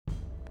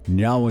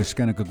Nyawa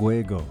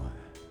Skanakaguego.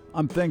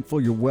 I'm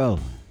thankful you're well.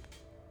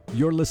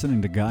 You're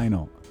listening to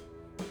Gyno.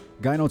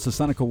 Gyno's a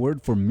Seneca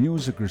word for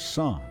music or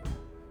song.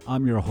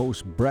 I'm your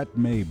host, Brett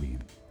Maybe.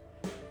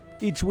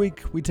 Each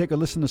week, we take a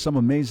listen to some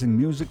amazing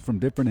music from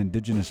different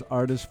indigenous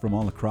artists from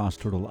all across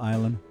Turtle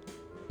Island.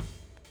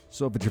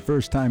 So if it's your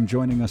first time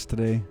joining us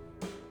today,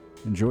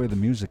 enjoy the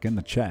music and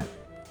the chat.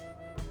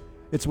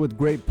 It's with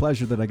great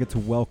pleasure that I get to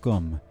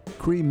welcome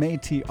Cree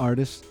Métis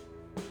artist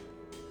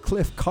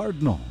Cliff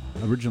Cardinal.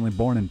 Originally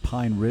born in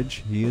Pine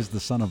Ridge, he is the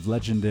son of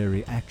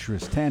legendary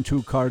actress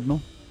Tantoo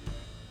Cardinal.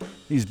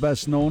 He's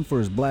best known for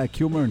his black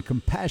humor and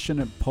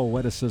compassionate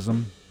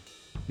poeticism.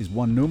 He's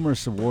won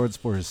numerous awards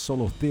for his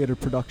solo theater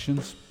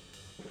productions.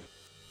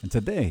 And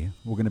today,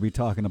 we're going to be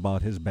talking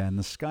about his band,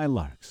 the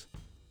Skylarks.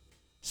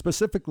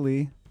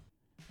 Specifically,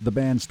 the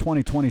band's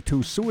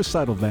 2022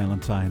 Suicidal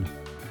Valentine.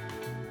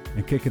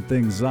 And kicking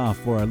things off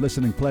for our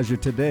listening pleasure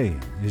today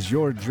is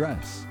Your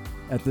Dress.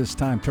 At this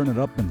time, turn it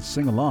up and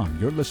sing along.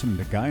 You're listening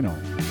to Gyno.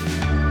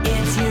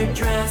 It's your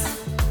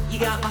dress. You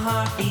got my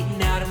heart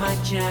beating out of my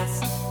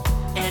chest.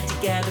 And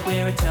together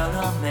we're a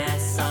total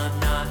mess. I'm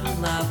not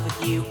in love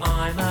with you,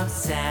 I'm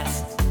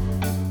obsessed.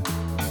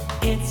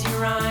 It's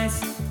your eyes,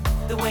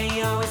 the way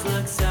you always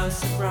look so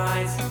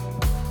surprised.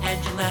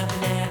 And you're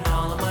laughing at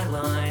all of my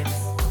lines.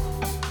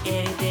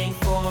 Anything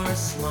for a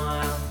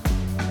smile.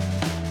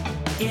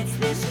 It's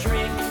this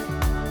drink,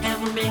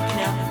 and we're making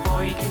out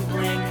before you can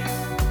blink.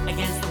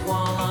 Against the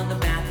wall on the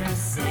bathroom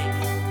sink.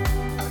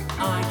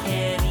 I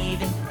can't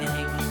even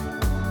think.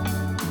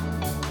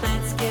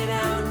 Let's get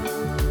out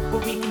where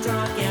we can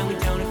talk and we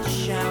don't have to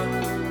shout.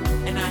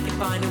 And I can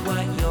find out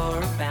what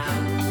you're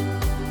about.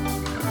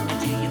 And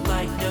do you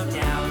like No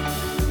Doubt?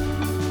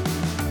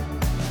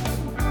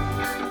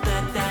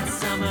 Let that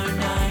summer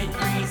night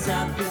breeze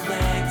up your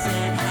legs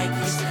and hike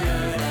your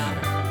skirt up.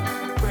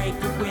 Break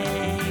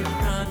away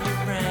from your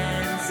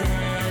friends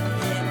and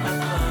hit my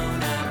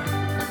phone up.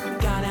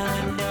 Got a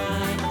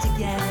night to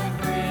get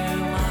through. I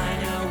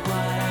know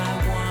what I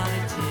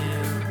wanna do.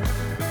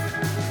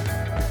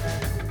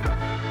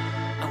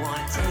 I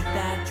wanna take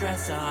that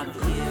dress off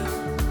you.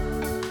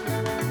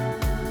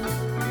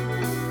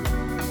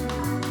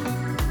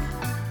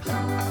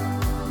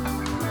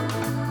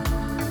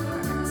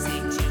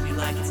 Sing to me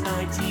like it's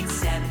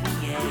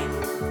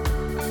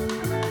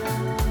 1978.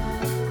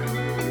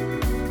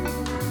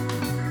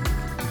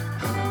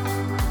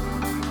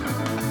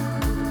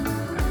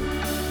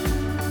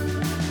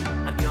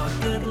 I'm your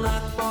good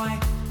luck boy,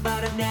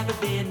 but I've never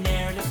been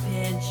there in a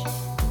pinch.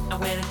 And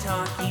when I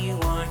talk, you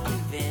aren't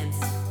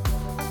convinced.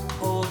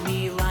 Hold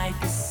me like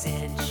a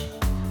cinch.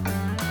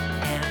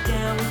 And I'm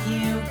down with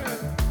you,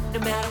 no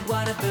matter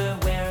whatever,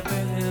 wherever,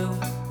 who.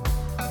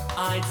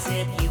 I'd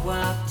zip you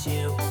up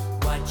to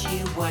what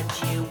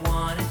you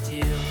wanna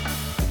do.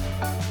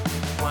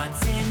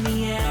 What's in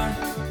the air?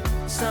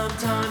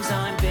 Sometimes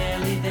I'm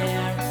barely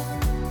there.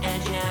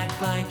 And you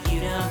act like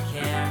you don't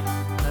care.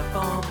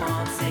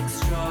 Performance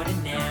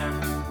extraordinaire.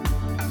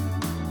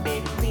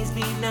 Baby, please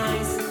be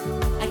nice.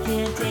 I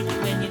can't take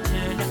it when you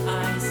turn to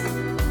ice.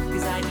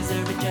 Cause I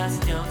deserve it,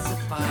 just don't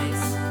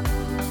suffice.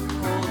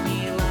 Hold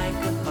me like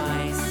a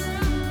vice.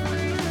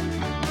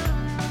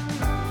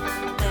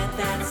 Let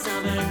that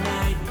summer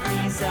night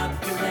freeze up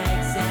your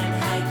legs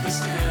and hike your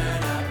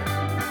skirt up.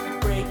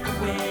 Break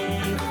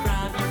away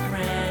from your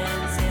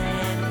friends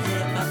and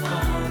hit my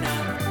phone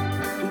up.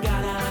 We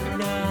got a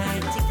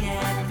night to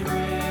get through. I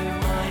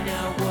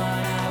know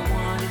what I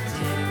wanna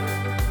do.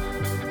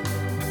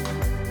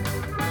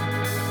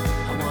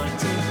 I wanna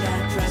take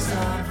that dress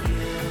off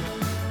you.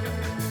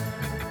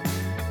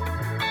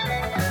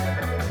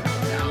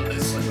 Now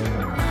listen.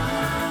 I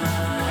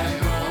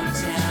won't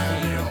tell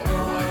your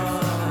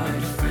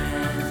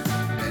boyfriend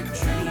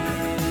that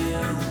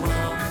you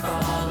won't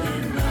fall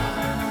in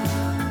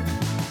love.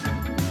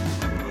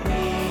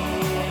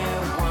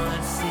 We're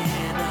once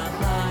in a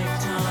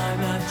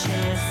lifetime of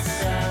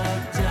chances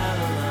of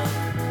double up.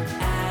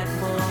 Add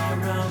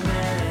more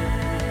romance.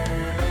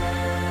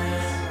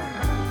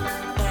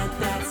 Let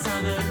that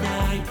summer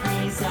night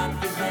breeze up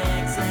your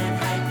legs and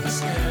hike your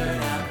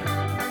skirt up.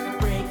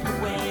 Break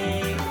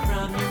away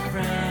from your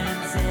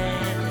friends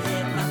and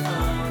hit my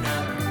phone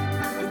up.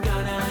 We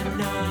got a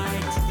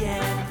night to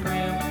get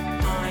through.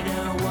 I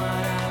know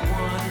what I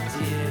wanna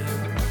do.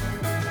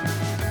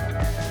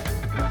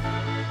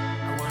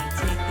 I wanna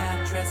take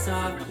that dress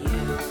off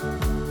you.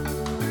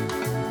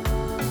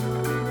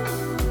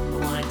 I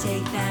wanna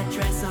take that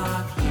dress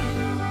off you.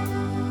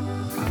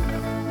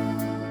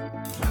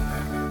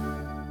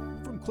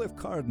 From Cliff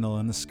Cardinal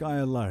and the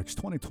Skylarks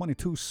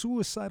 2022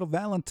 Suicidal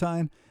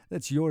Valentine,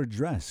 that's Your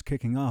Dress,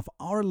 kicking off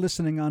our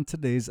listening on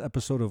today's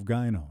episode of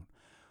Gyno.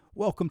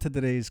 Welcome to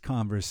today's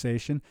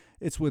conversation.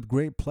 It's with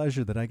great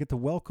pleasure that I get to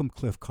welcome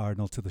Cliff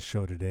Cardinal to the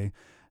show today.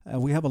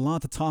 We have a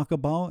lot to talk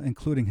about,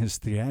 including his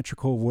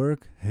theatrical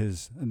work,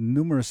 his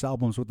numerous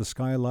albums with the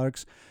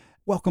Skylarks.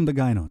 Welcome to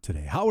Gyno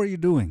today. How are you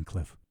doing,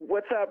 Cliff?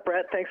 What's up,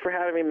 Brett? Thanks for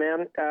having me,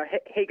 man.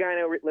 Hey,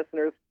 Gyno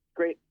listeners.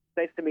 Great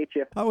Nice to meet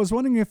you. I was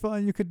wondering if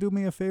you could do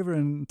me a favor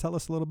and tell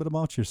us a little bit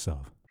about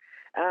yourself.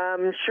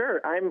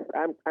 Sure.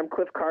 I'm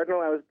Cliff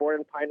Cardinal. I was born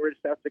in Pine Ridge,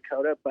 South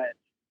Dakota, but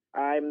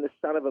I'm the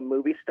son of a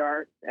movie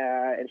star,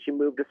 and she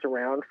moved us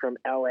around from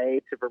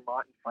L.A. to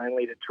Vermont and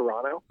finally to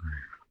Toronto.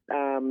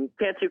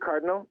 Cantu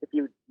Cardinal, if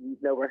you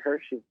know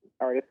her, she's an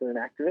artist and an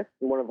activist,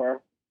 and one of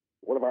our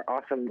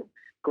awesome,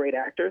 great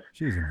actors.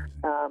 She's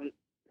amazing.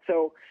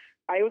 So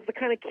I was the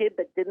kind of kid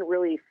that didn't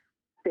really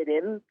fit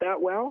in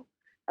that well.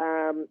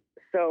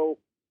 So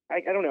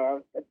I don't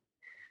know. I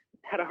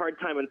had a hard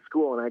time in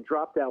school, and I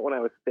dropped out when I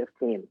was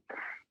 15.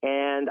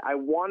 And I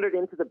wandered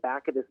into the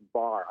back of this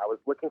bar. I was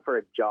looking for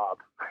a job.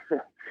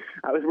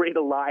 I was ready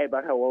to lie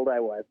about how old I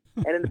was.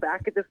 And in the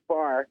back of this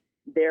bar,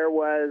 there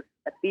was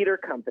a theater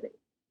company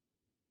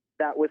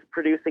that was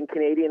producing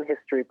Canadian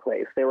history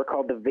plays. They were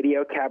called the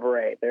Video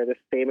Cabaret. They're this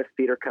famous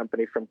theater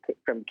company from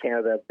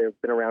Canada. They've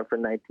been around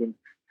since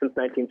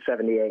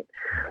 1978.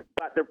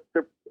 But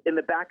they're in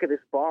the back of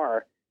this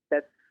bar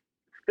that's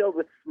filled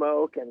with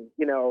smoke and,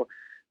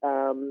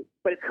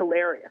 but it's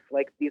hilarious.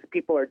 Like, these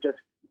people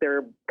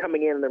they're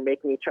coming in and they're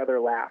making each other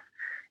laugh.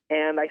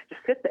 And I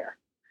just sit there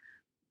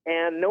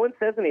and no one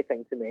says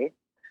anything to me.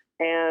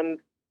 And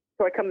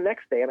so I come the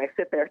next day and I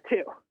sit there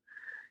too.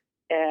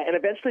 And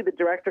eventually the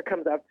director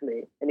comes up to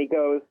me and he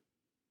goes,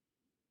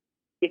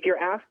 if you're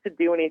asked to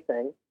do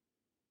anything,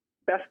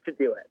 best to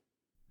do it.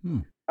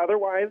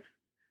 Otherwise,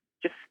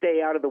 just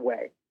stay out of the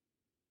way.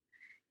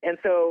 And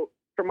so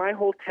for my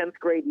whole 10th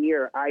grade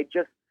year, I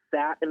just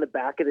sat in the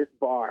back of this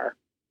bar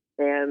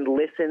and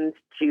listened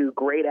to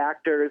great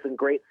actors and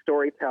great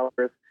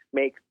storytellers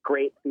make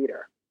great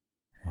theater.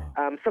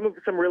 Wow.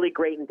 Some really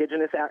great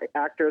Indigenous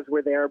actors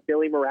were there.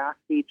 Billy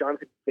Morasky,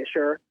 Jonathan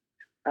Fisher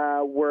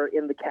were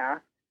in the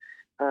cast.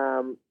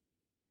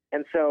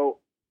 And so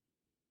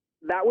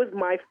that was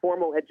my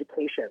formal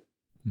education.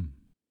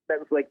 That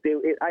was like,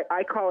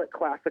 I call it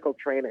classical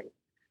training,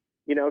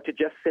 to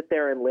just sit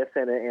there and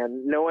listen,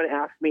 and no one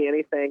asked me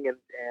anything, and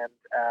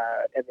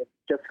it's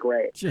just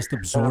great. Just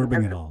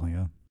absorbing it all,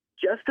 yeah.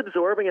 Just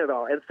absorbing it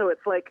all. And so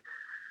it's like,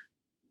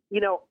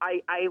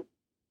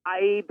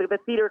 the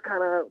theater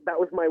that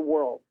was my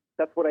world.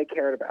 That's what I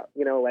cared about.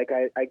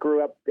 I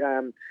grew up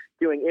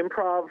doing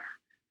improv,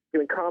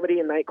 doing comedy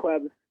in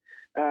nightclubs,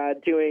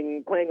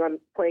 playing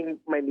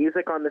my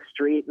music on the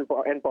street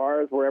and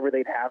bars wherever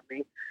they'd have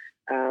me,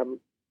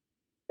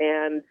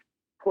 and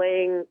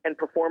playing and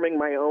performing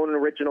my own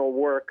original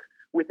work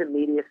with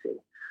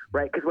immediacy,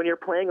 right? Because when you're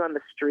playing on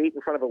the street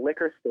in front of a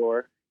liquor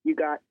store, you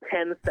got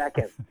 10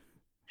 seconds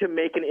to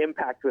make an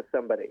impact with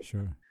somebody.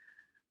 Sure.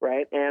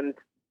 Right. And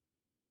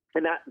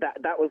that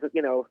was,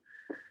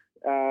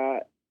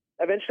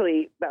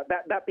 eventually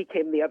that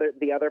became the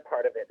other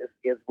part of it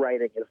is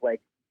writing is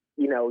like,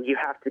 you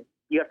have to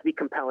be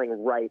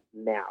compelling right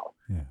now.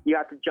 Yeah. You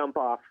have to jump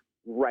off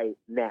right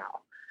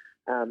now.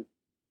 And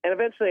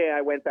eventually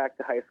I went back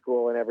to high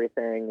school and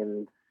everything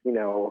and,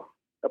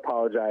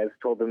 apologized,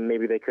 told them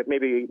maybe they could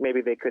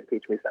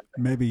teach me something.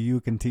 Maybe you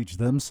can teach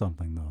them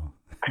something, though.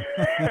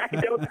 I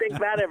don't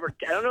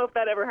know if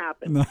that ever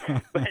happened. No.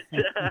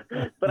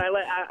 But I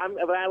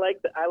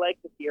like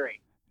the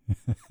theory.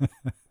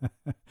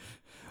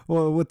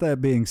 Well, with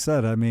that being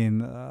said, I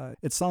mean,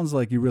 it sounds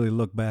like you really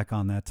look back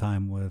on that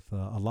time with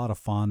a lot of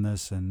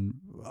fondness, and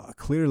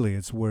clearly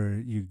it's where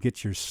you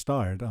get your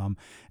start.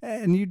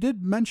 And you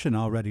did mention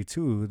already,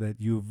 too,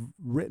 that you've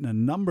written a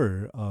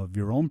number of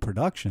your own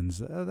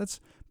productions.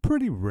 That's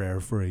pretty rare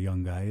for a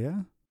young guy,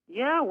 yeah?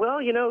 Yeah, well,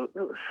 I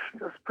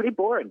was pretty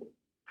bored.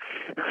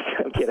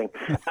 I'm kidding.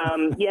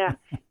 Yeah.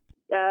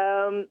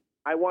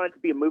 I wanted to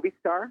be a movie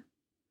star,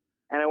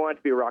 and I wanted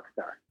to be a rock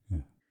star.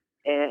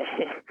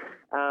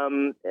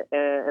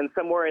 And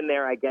somewhere in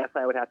there, I guess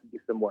I would have to do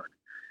some work.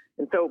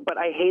 And so, but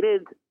I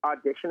hated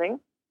auditioning,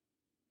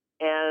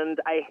 and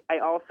I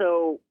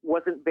also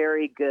wasn't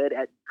very good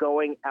at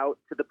going out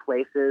to the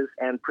places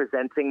and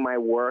presenting my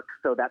work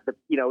so that the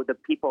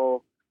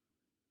people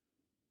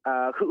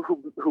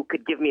who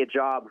could give me a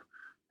job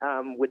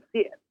would see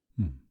it.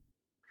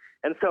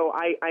 And so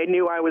I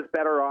knew I was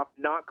better off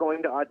not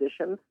going to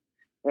auditions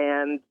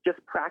and just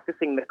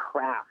practicing the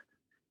craft,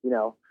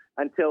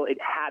 until it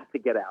had to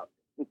get out,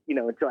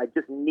 until I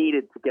just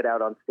needed to get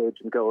out on stage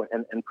and go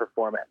and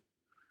perform it.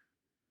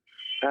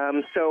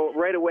 So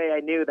right away I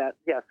knew that,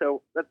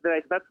 so that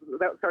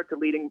started to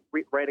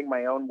writing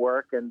my own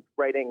work and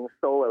writing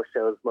solo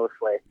shows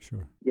mostly,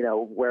 Sure.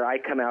 Where I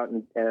come out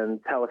and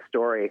tell a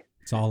story.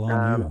 It's all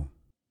on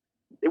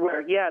you.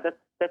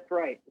 That's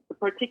right. It's a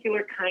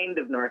particular kind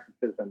of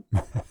narcissism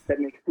that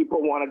makes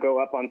people want to go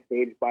up on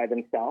stage by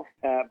themselves,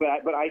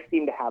 but I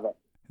seem to have it.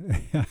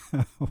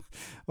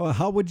 Well,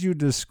 how would you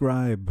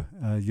describe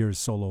your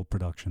solo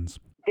productions?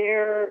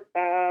 They're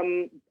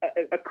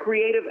a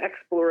creative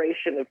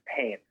exploration of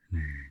pain.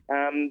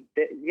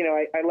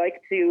 I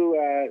like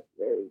to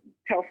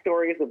tell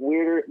stories of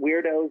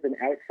weirdos and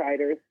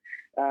outsiders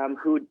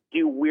who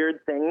do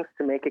weird things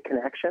to make a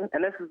connection.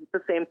 And this is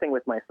the same thing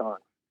with my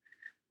songs.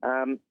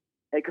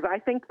 Because I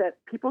think that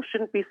people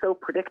shouldn't be so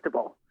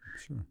predictable.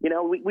 Sure.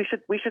 We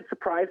should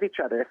surprise each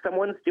other. If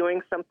someone's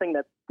doing something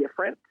that's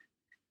different,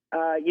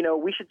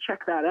 we should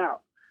check that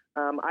out.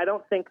 I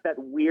don't think that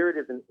weird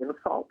is an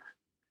insult.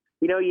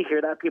 You know, you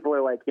hear that people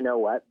are like, you know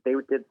what, they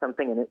did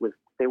something and it was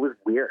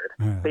weird.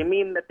 They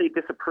mean that they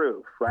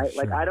disapprove, right?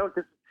 Sure. Like I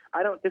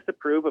don't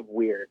disapprove of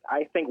weird.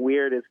 I think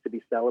weird is to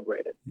be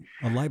celebrated.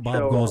 A light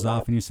bulb goes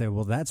off and you say,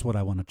 well, that's what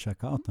I want to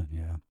check out then,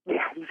 yeah.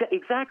 Yeah,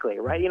 exactly,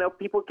 right? You know,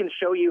 people can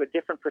show you a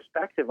different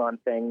perspective on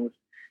things,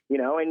 you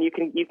know, and you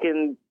can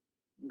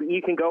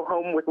go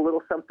home with a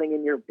little something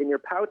in your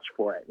pouch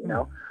for it, you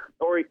know,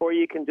 or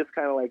you can just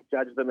kind of like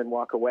judge them and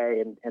walk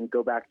away and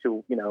go back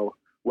to, you know,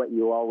 what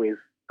you always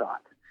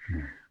thought.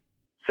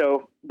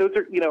 So that's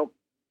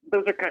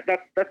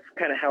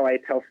kind of how I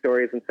tell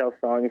stories and tell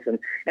songs, and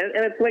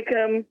it's like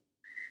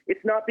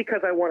it's not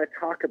because I want to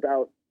talk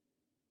about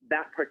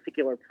that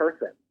particular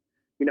person,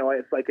 you know.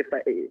 It's like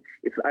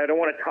I don't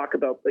want to talk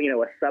about, you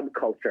know, a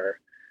subculture.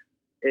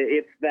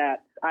 It's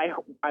that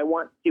I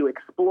want to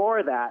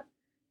explore that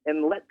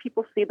and let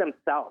people see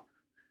themselves.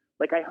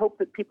 Like I hope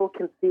that people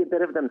can see a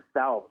bit of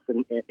themselves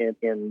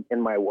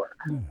in my work.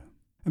 Yeah.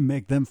 And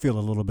make them feel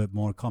a little bit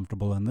more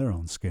comfortable in their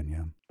own skin,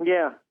 yeah.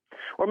 Yeah.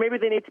 Or maybe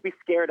they need to be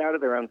scared out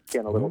of their own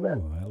skin a little bit.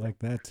 I like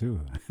that too.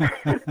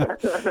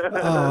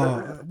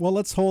 Well,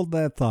 let's hold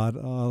that thought.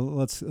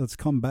 Let's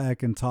come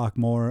back and talk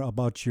more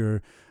about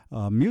your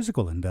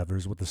musical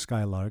endeavors with the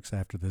Skylarks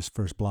after this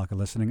first block of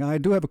listening. I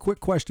do have a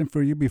quick question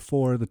for you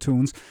before the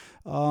tunes.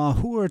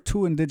 Who are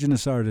two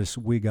Indigenous artists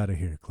we got to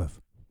hear, Cliff?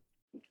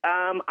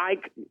 I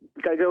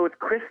gotta go with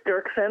Chris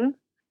Dirksen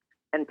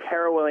and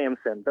Tara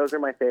Williamson. Those are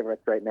my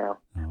favorites right now.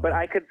 Oh. But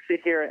I could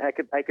sit here and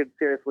I could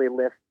seriously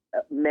list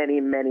many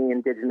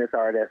Indigenous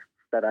artists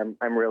that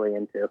I'm really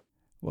into.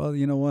 Well,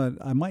 you know what?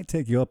 I might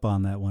take you up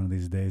on that one of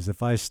these days.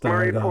 If I start...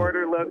 Murray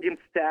Porter, Logan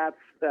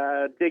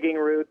Stats, Digging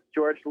Roots,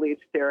 George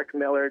Leach, Derek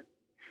Miller,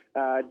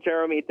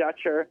 Jeremy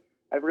Dutcher.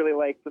 I really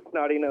like the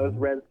Snotty Nose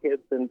Rez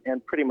Kids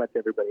and pretty much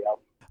everybody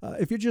else.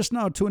 If you're just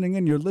now tuning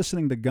in, you're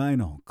listening to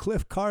Gyno.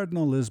 Cliff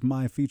Cardinal is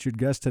my featured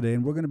guest today,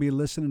 and we're going to be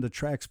listening to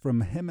tracks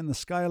from him and the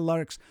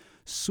Skylarks'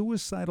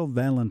 Suicidal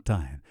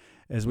Valentine.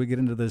 As we get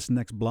into this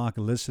next block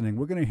of listening,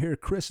 we're going to hear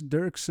Chris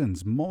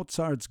Dirksen's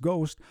Mozart's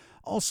Ghost,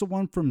 also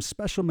one from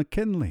Special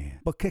McKinley.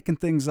 But kicking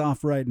things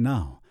off right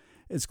now,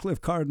 it's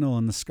Cliff Cardinal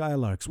and the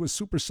Skylarks with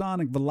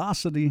Supersonic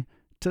Velocity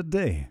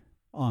today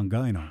on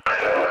Gyno.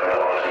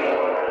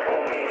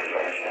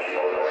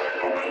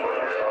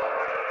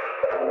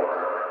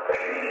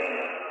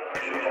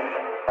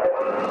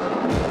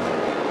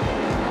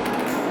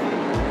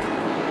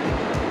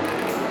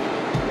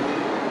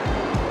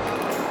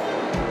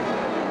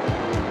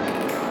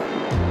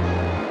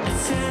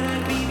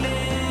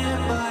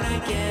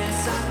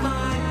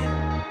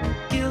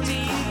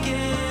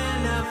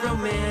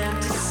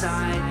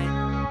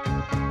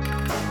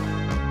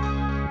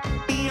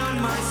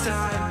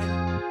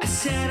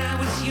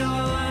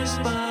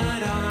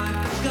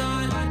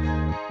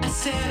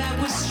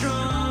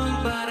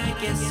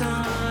 Guess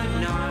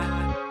I'm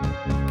not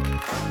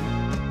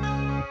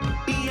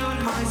be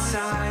on my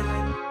side,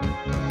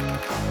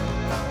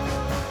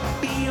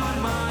 be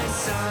on my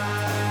side.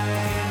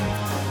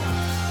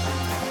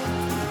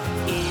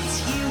 It's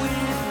you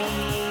and me,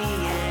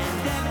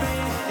 and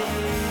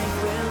everything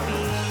will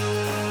be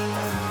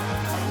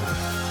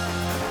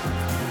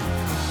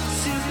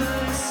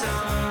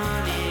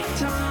supersonic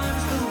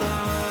times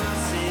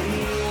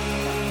velocity.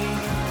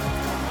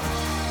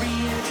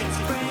 Re-entrance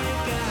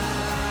breakout.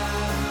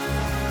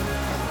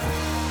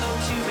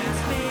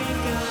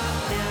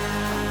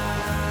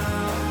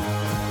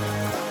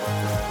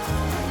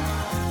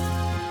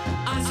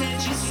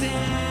 She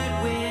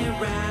said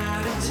we're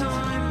out of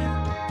time.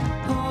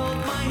 Hold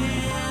my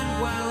hand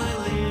while I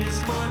lose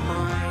my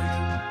mind.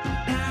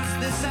 Past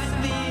this I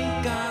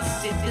think I'll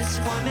sit this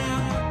one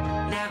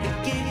out.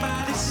 Navigate by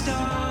the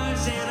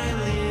stars and I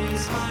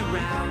lose my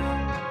route.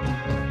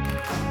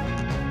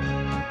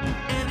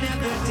 And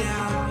never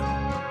doubt,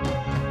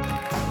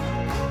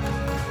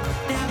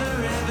 never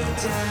ever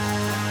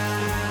doubt.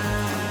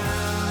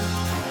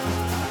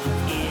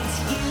 It's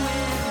you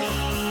and me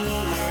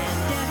and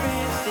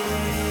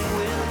everything.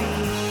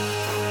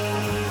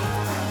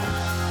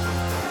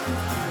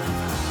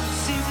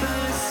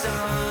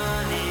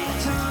 Supersonic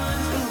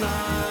times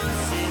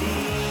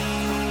velocity.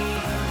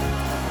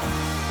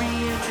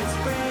 Re-entrance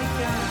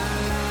breakout.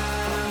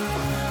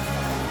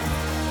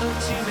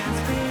 O2 mass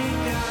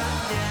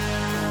breakout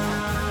now.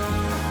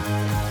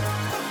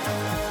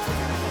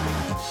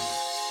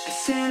 I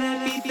said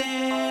I'd be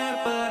there,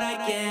 but I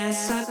guess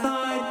I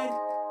thought.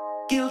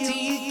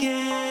 Guilty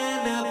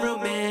again of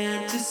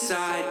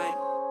romanticide.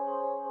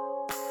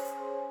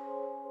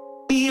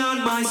 Be on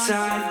my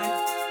side.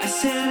 I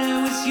said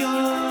I was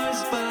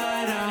yours,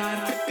 but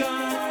I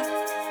forgot.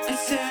 I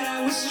said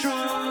I was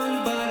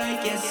strong, but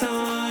I guess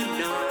I'm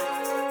not.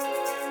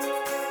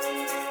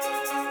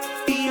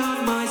 Be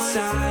on my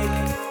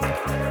side.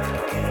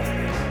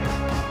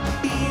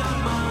 Be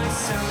on my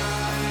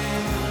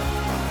side.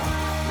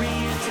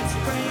 Re-entrance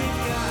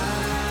breakout.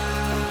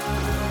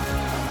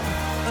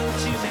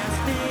 O2 mass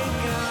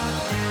makeup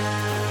now.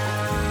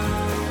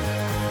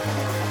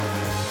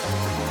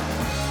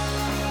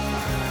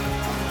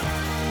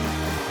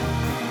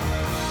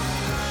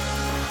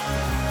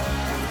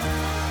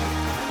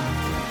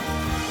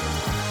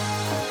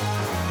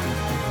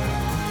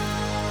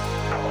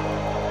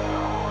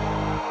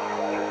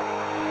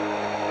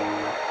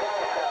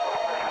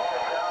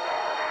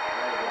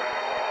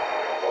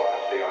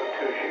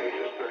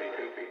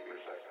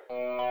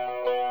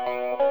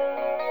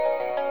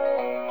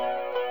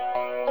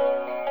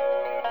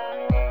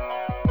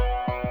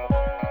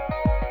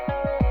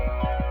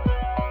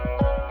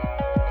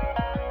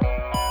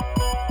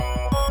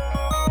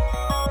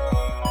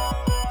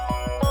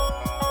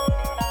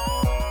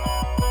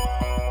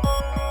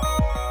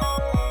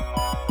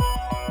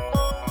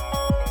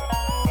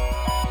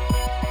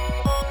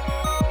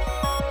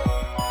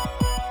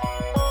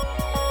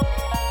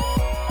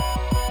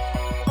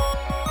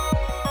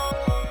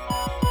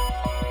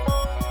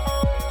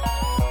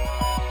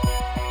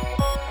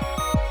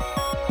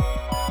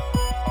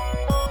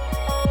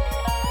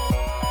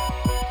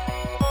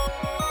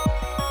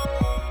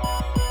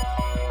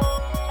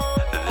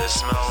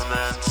 This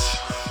moment,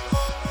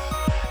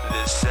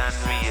 this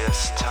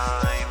envious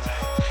time,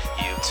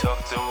 you took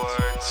the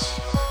words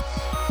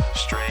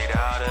straight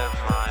out of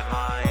my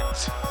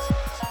mind.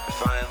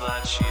 If I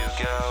let you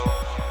go,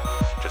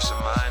 just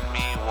remind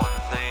me one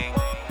thing,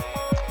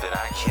 that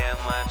I can't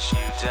let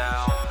you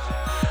down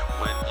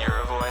when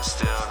your voice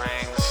still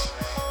rings.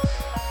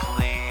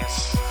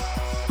 Please,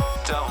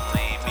 don't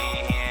leave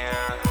me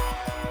here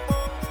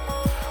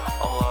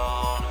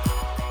alone.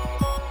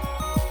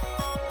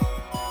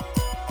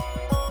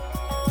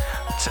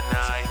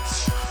 Tonight,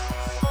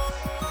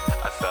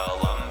 I fell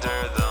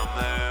under the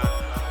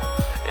moon.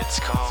 It's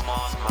calm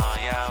on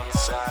my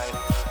outside,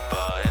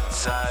 but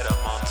inside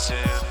I'm on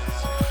tune.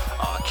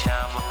 A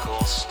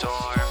chemical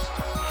storm,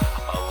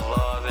 a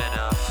love and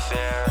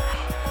affair,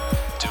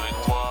 doing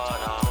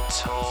what I'm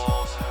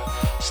told.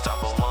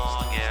 Stop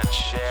along and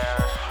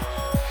share.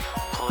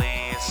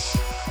 Please,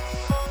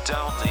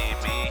 don't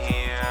leave me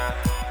here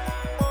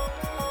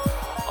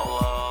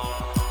alone.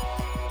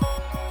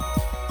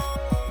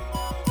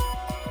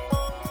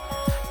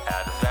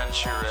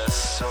 Adventurous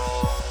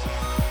soul,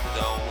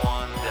 the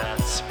one that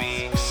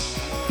speaks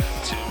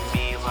to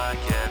me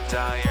like a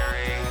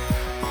diary,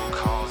 who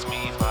calls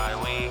me by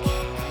week.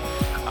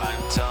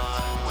 I'm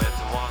done with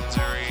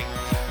wondering,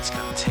 it's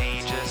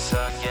contagious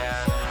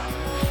again.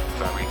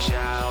 If I reach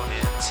out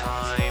in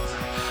time,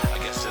 I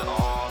guess it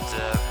all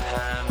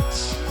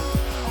depends.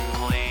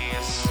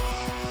 Please,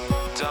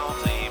 don't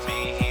leave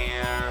me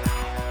here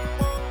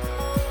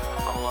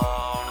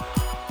alone.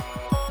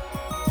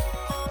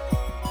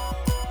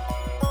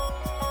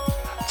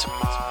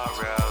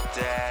 Tomorrow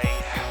day,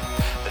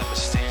 the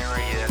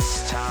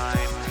mysterious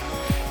time,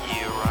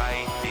 you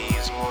write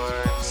these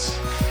words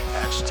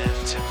etched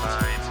into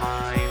my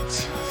mind.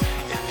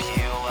 If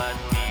you let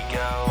me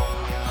go,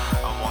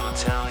 I wanna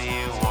tell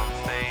you one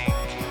thing,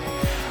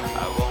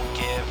 I won't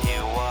give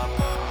you up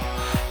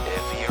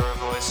if your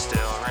voice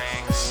still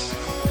rings.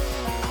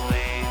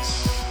 Please,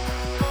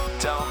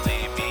 don't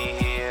leave me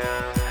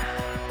here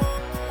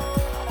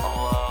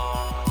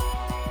alone.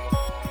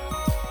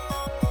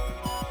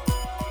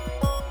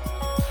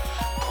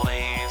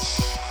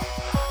 Please,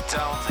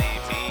 don't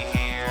leave me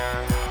here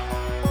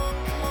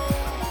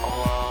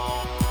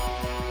alone.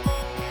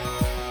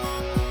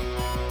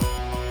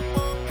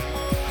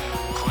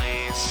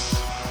 Please,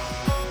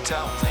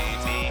 don't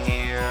leave me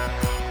here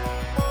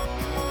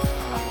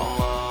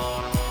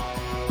alone.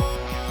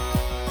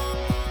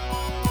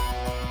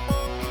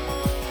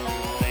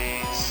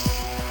 Please,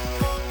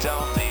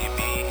 don't leave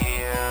me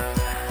here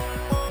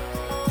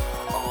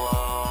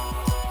alone.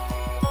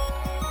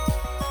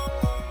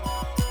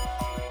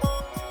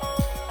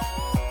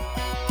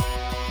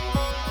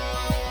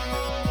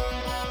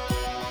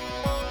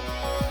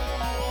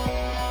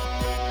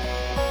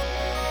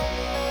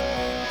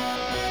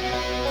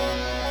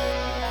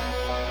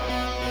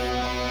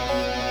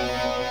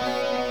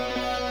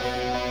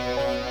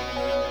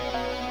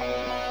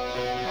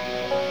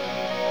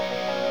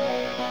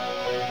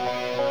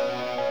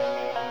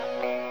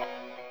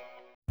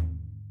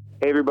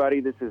 Hey everybody,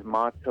 this is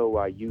Mato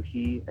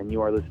Ayuhi, and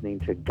you are listening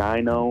to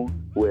Gyno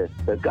with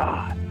the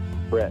God,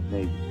 Brett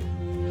Navy.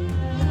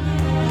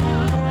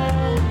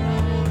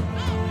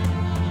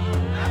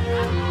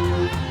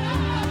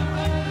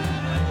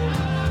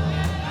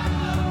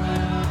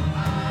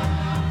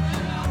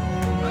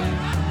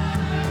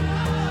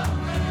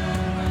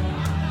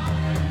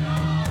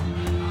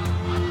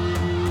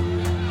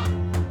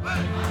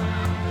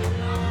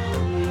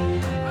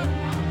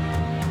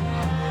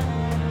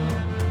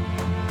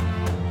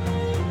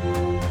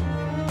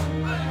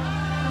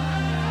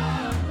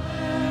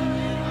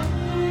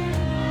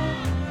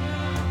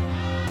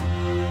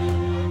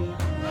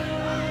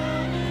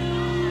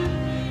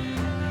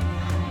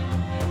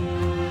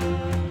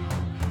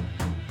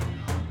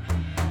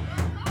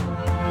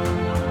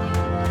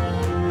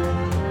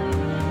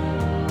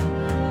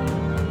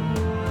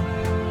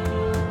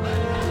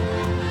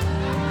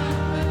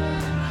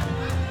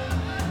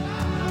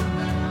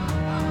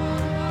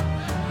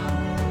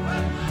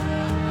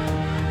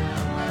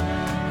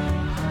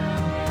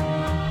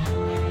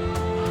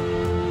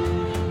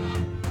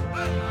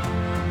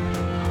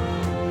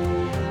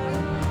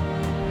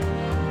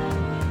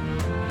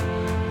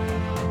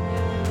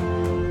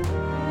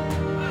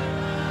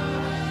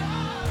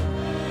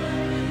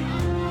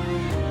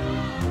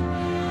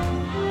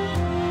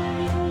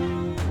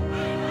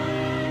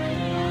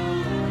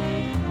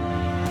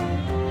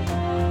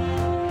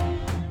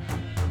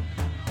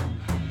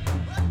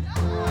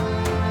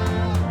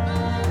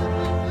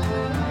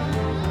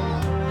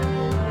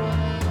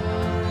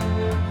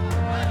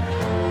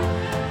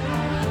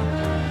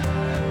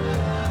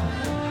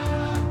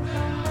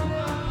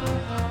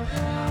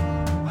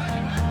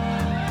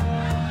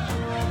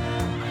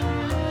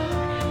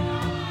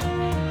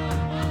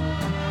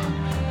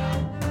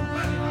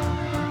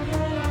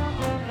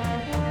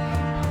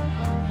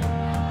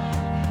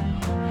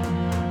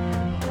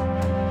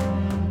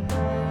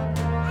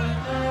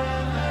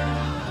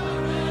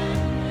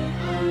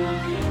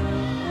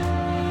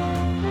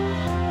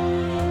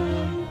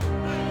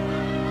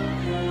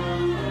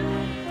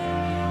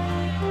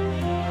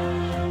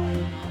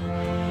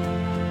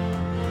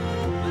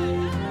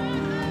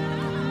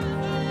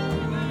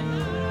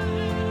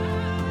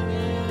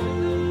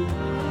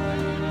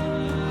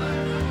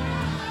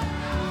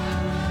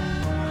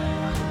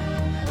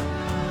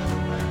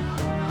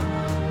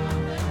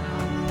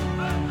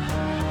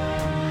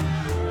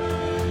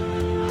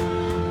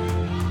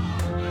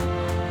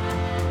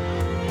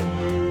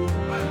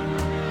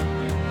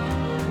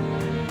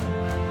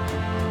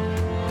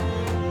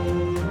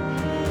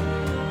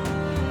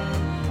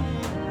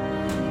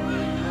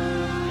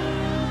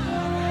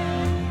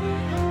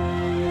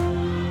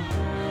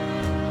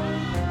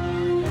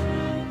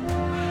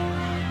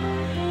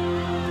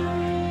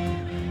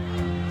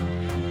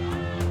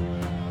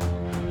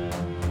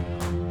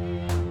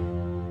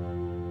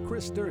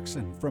 Chris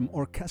Dirksen from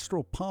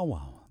Orchestral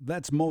Powwow.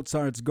 That's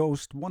Mozart's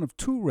Ghost, one of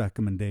two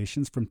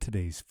recommendations from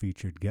today's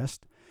featured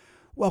guest.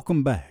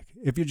 Welcome back.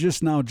 If you're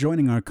just now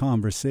joining our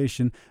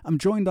conversation, I'm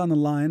joined on the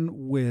line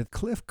with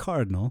Cliff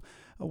Cardinal.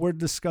 We're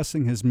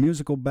discussing his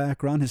musical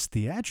background, his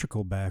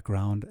theatrical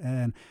background,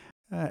 and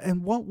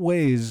in what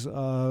ways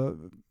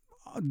do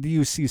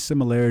you see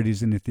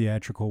similarities in your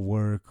theatrical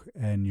work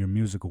and your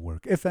musical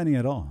work, if any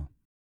at all?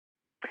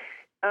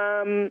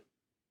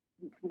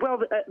 Well,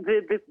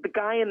 the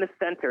guy in the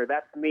center,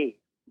 that's me.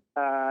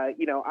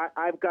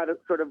 I've got a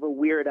sort of a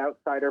weird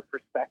outsider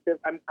perspective.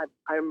 I'm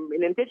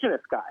an indigenous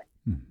guy.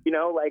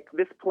 Like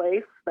this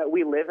place that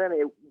we live in,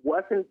 it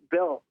wasn't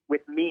built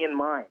with me in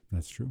mind.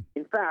 That's true.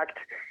 In fact,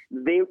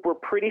 they were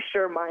pretty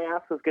sure my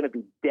ass was going to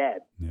be dead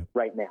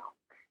right now.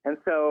 And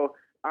so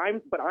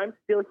I'm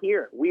still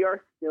here. We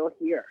are still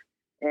here.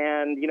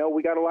 And,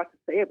 we got a lot to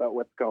say about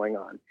what's going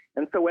on.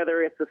 And so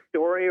whether it's a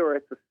story or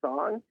it's a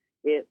song,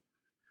 it's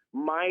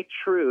my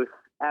truth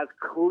as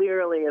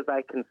clearly as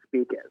I can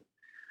speak it.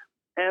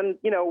 And,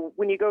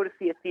 when you go to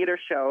see a theater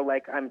show,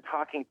 like I'm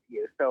talking to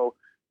you, so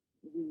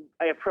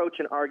I approach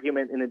an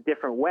argument in a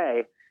different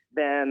way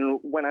than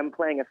when I'm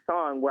playing a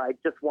song where I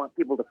just want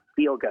people to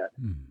feel good.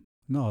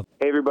 No.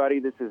 Hey, everybody,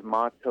 this is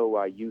Mato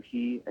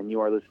Yuhi, and you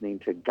are listening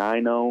to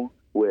Gyno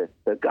with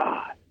the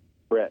God,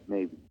 Brett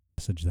Maybe.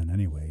 Message then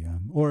anyway,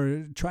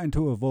 or trying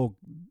to evoke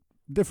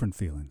different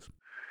feelings.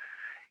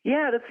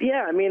 Yeah,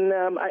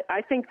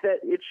 I think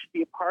that it should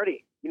be a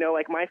party.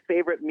 Like my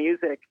favorite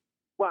music.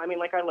 Well, I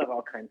love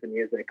all kinds of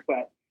music,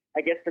 but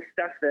I guess the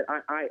stuff that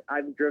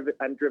I'm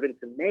driven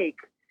to make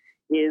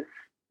is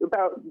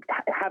about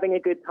having a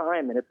good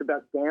time, and it's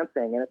about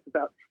dancing, and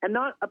and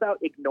not about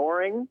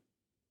ignoring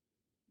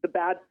the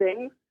bad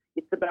things.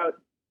 It's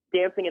about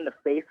dancing in the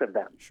face of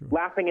them,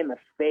 laughing in the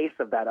face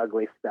of that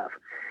ugly stuff.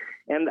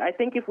 And I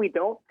think if we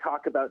don't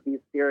talk about these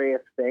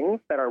serious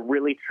things that are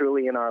really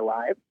truly in our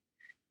lives,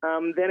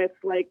 then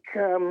it's like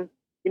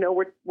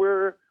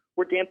we're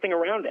dancing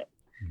around it.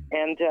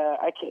 And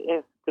I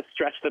can't to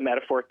stretch the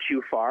metaphor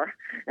too far.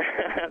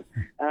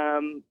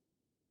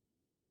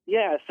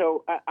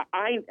 So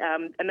I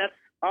and that's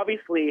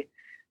obviously,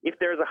 if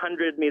there's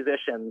 100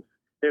 musicians,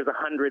 there's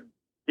 100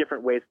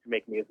 different ways to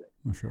make music.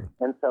 Sure.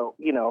 And so,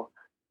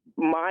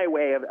 my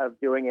way of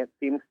doing it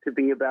seems to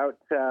be about,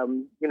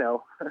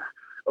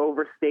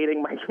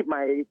 overstating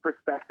my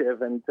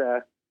perspective and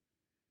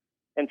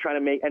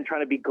trying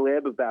to be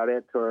glib about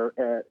it, or,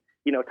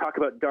 talk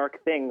about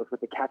dark things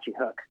with a catchy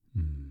hook.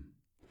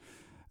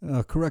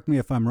 Correct me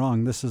if I'm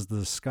wrong. This is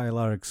the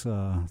Skylarks'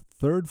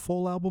 third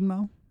full album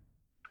now?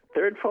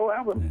 Third full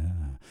album.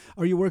 Yeah.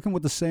 Are you working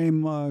with the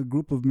same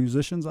group of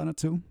musicians on it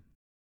too?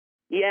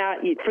 Yeah,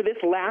 for this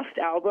last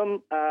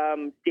album,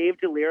 Dave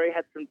Deliri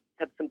had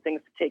some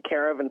things to take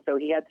care of, and so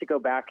he had to go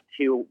back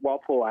to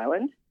Walpole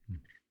Island.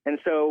 And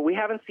so we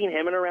haven't seen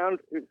him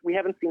We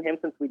haven't seen him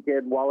since we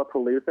did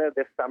Wallapalooza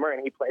this summer,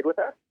 and he played with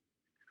us.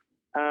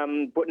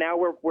 But now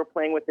we're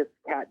playing with this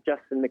cat,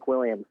 Justin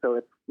McWilliams. So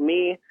it's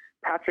me,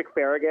 Patrick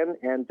Farragon,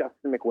 and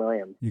Justin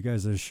McWilliams. You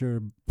guys are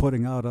sure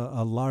putting out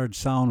a large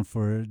sound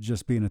for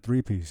just being a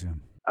three-piece. Yeah.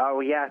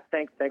 Oh, yeah.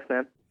 Thanks,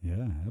 man.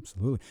 Yeah,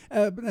 absolutely.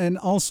 And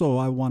also,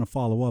 I want to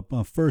follow up,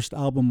 first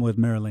album with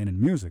Marilyn and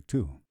Music,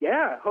 too.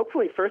 Yeah,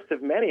 hopefully first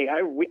of many. I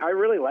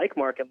really like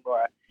Mark and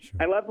Laura.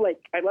 Sure. I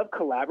love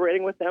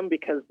collaborating with them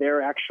because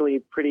they're actually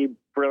pretty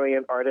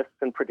brilliant artists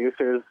and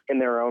producers in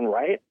their own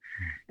right.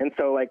 And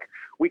so,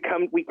 we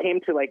came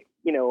to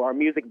our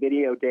music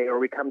video day, or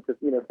we come to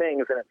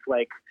things, and it's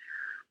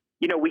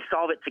we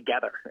solve it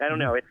together. I don't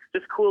know. It's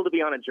just cool to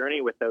be on a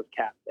journey with those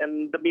cats.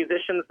 And the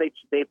musicians they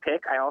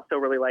pick, I also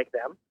really like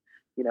them.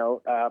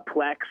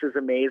 Plex is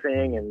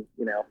amazing, and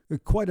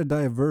quite a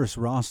diverse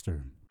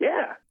roster.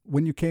 Yeah.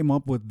 When you came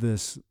up with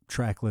this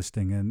track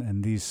listing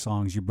and these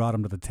songs, you brought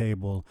them to the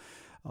table.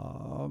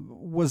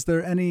 Was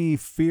there any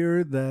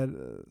fear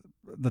that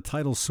the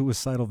title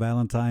 "Suicidal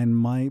Valentine"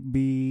 might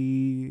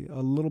be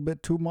a little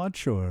bit too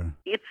much, or?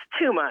 It's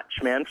too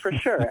much, man, for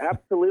sure,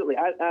 absolutely.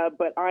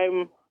 But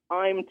I'm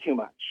too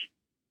much.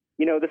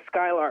 The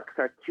Skylarks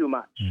are too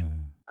much.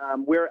 Yeah.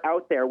 We're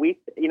out there.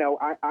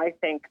 I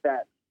think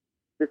that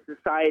the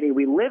society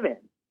we live in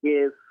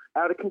is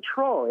out of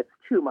control. It's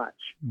too much,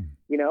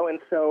 and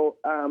so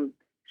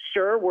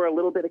sure, we're a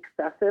little bit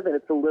excessive, and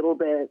it's a little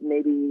bit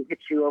maybe hit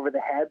you over the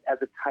head as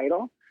a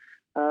title,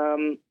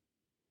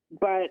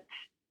 but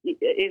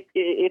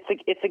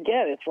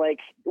it's like,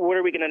 what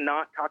are we going to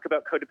not talk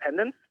about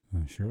codependence?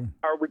 Sure.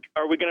 Are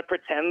we going to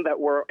pretend that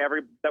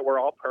we're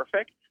all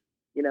perfect?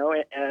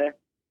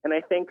 And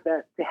I think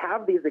that to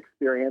have these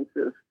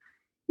experiences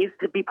is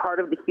to be part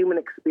of the human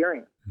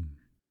experience.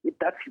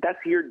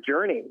 That's your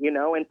journey,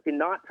 and to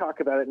not talk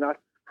about it, not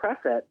suppress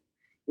it,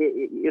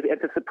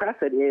 and to suppress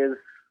it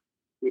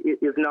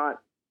is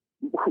not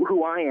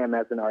who I am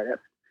as an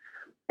artist.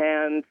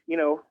 And,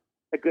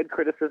 a good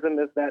criticism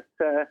is that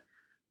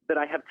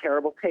I have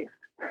terrible taste.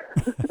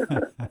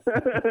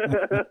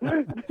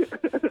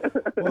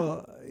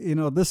 Well,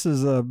 this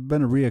has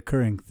been a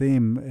reoccurring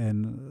theme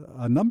in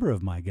a number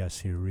of my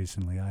guests here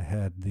recently. I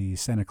had the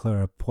Santa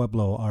Clara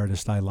Pueblo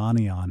artist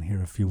Ilani on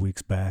here a few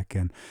weeks back,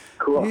 and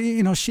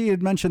Cool. she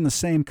had mentioned the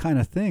same kind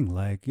of thing.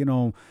 Like,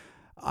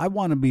 I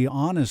want to be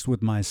honest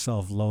with my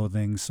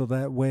self-loathing, so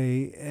that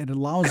way it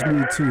allows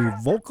me to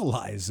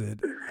vocalize it,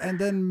 and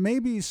then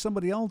maybe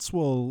somebody else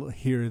will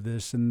hear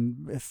this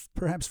and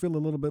perhaps feel a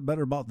little bit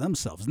better about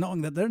themselves,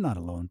 knowing that they're not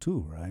alone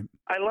too, right?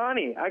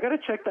 Ilani, I gotta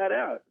check that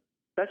out.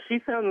 She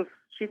sounds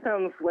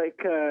like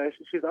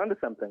she's onto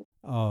something.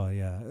 Oh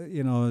yeah,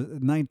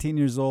 19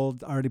 years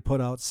old, already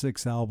put out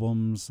 6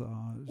 albums.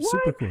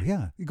 Super cool.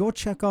 Yeah, go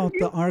check out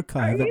the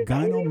archive at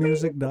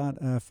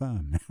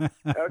gynomusic.fm.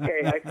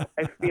 Okay,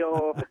 I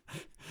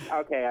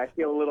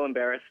feel a little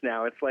embarrassed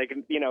now. It's like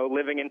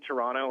living in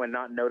Toronto and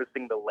not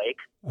noticing the lake.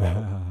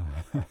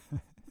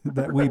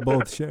 That we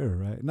both share,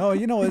 right? No,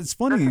 it's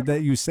funny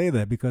that you say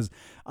that, because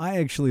I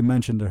actually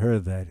mentioned to her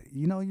that,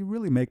 you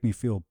really make me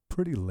feel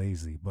pretty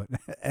lazy. But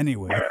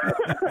anyway.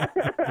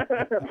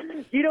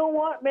 You know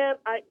what, man?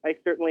 I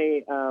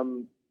certainly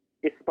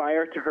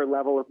aspire to her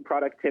level of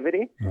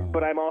productivity,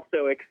 but I'm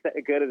also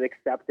good at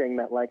accepting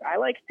that, like, I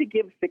like to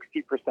give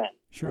 60%.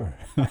 Sure.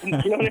 You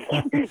know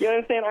what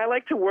I'm saying? I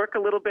like to work a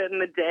little bit in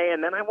the day,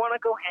 and then I want to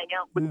go hang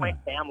out with my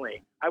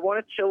family. I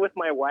want to chill with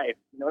my wife.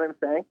 You know what I'm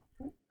saying?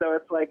 So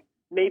it's like,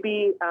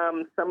 maybe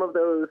some of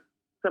those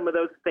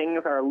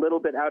things are a little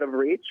bit out of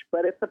reach,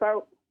 but it's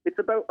about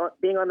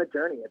being on the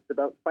journey. It's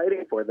about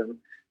fighting for them,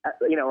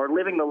 or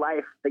living the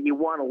life that you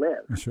want to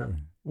live. Sure.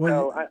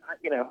 Well, so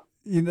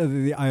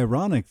the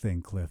ironic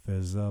thing, Cliff,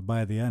 is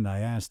by the end I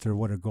asked her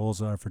what her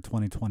goals are for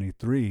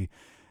 2023.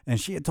 And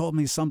she had told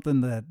me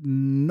something that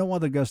no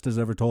other guest has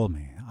ever told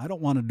me. I don't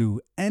want to do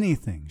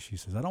anything, she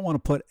says. I don't want to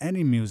put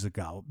any music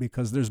out,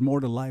 because there's more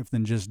to life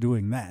than just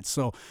doing that.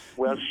 So,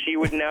 well, she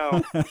would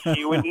know.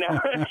 She would know.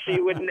 She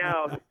would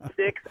know.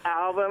 6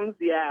 albums,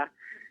 yeah.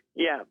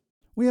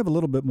 We have a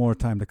little bit more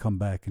time to come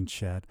back and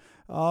chat.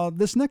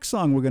 This next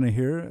song we're going to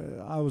hear,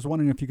 I was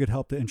wondering if you could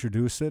help to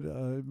introduce it.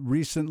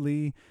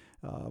 Recently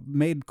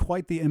made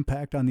quite the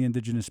impact on the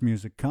Indigenous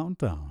Music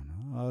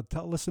Countdown.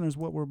 Tell listeners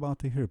what we're about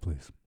to hear,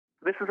 please.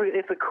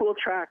 It's a cool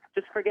track.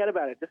 Just forget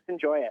about it. Just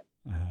enjoy it.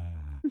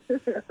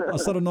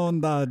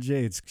 Asarononda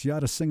Jades,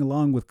 Kiara sing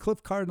along with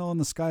Cliff Cardinal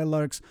and the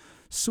Skylarks,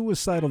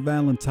 Suicidal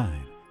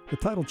Valentine, the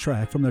title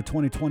track from their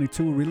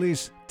 2022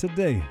 release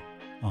today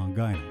on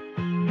Gyno.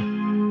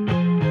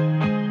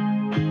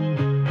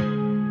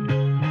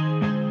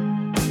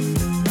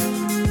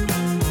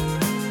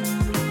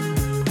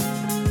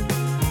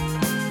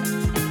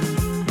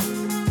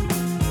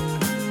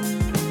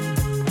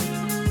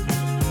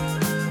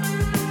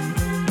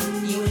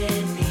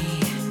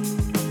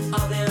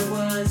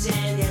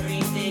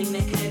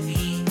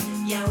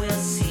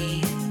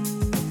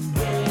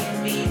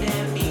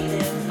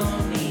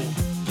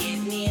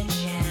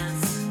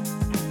 Chance.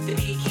 The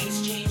beat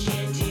keeps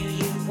changing. Do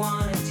you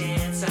wanna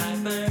dance?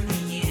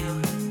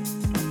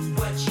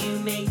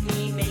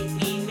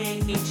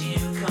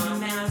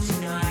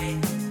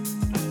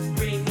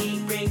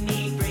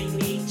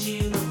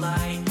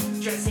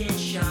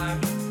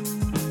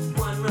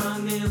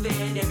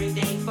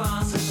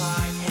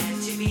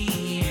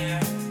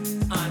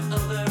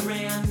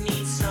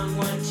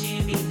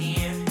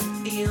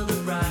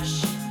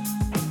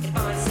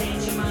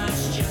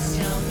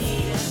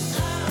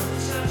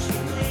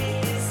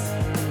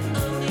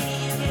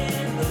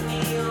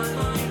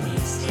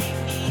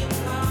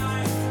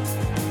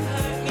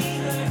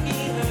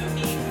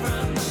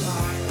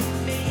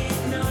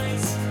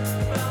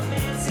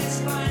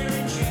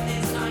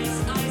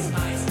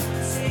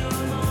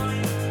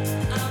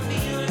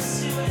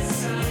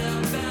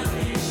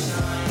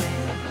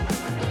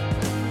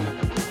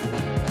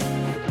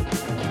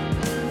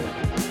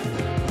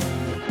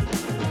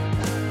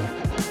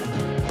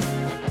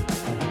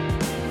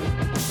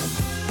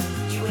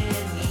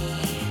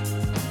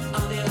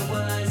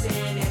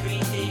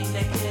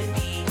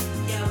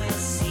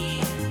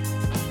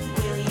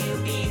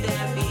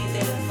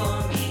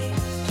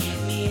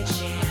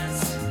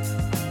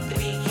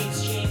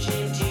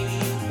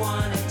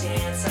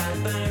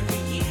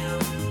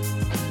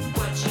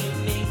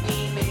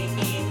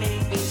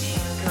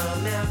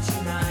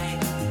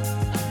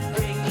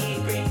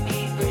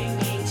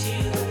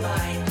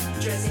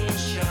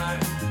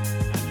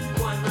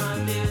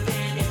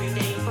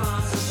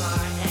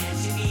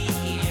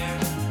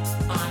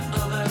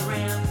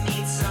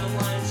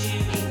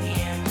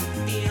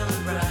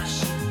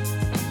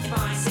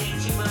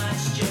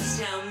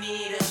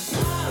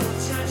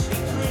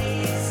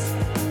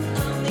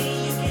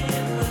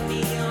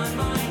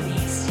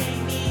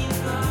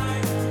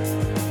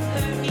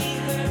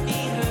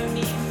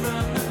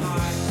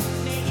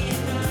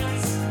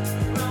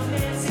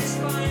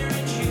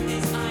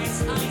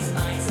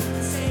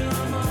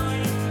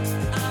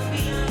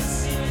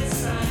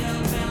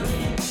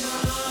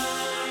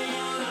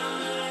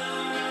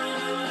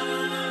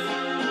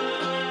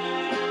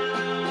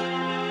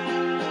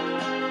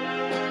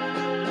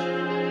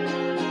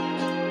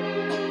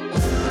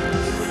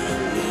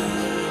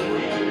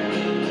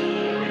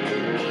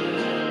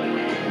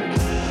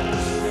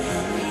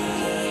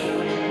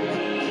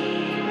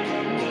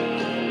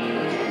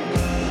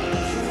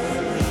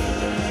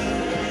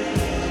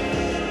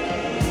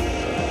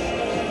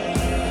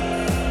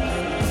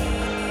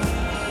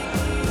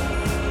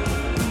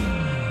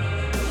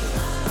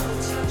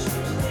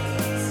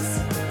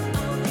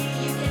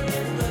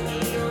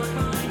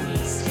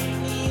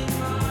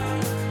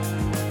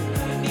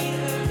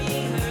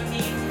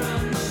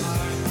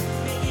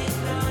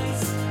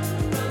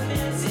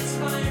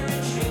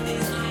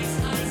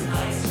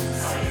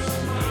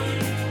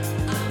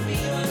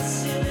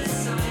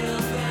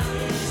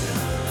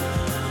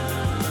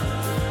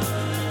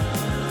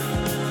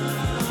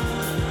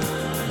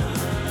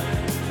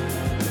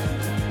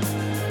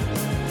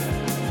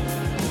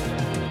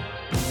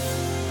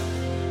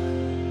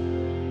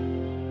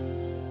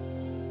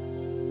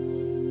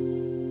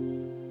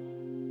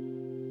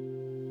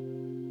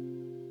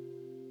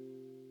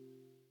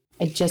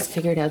 I just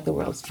figured out the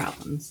world's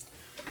problems.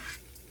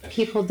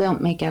 People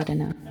don't make out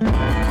enough.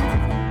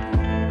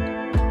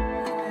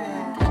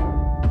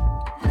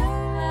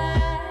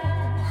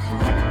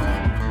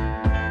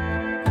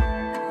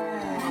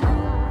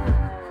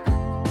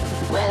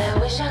 Well, I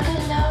wish I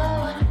could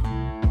load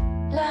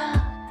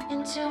love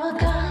into a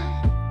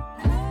gun,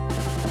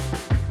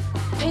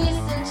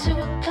 peace into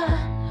a gun,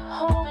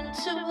 hope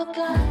into a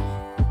gun.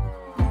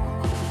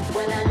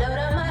 When I load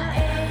up my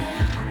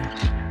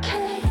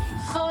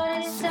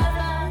AK-47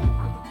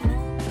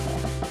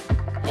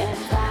 and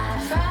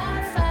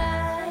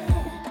 555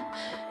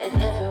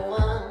 and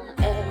everyone,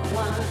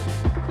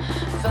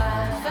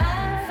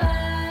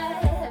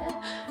 555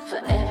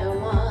 for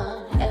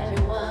everyone,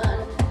 everyone.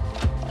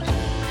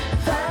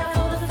 Five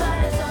for the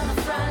fighters on the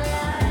front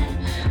line.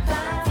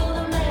 Five for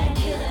the man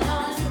killing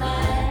on his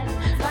mind.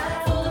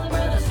 Five for the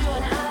brothers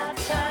doing hard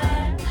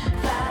time.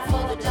 Five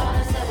for the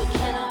daughters that we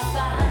cannot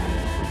find.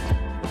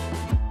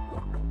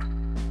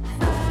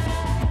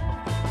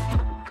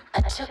 I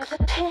took the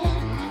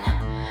pin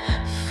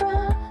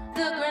from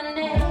the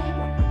grenade.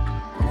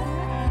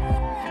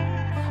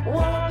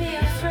 Won't be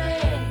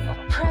afraid,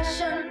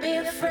 oppression be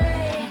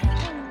afraid.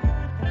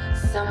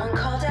 Someone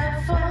called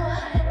out for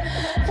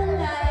the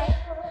night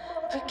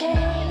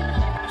brigade.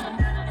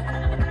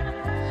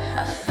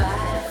 A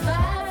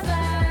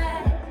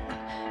 555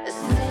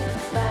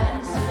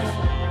 signifies me.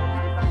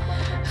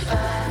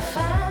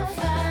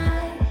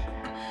 555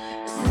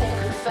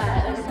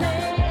 signifies me.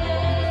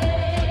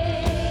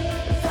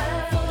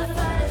 Five for the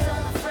fighters on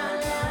the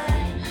front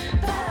line.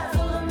 Five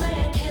for the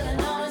man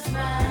killing on his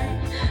mind.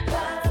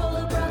 Five for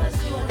the brothers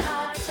doing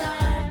hard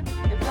time.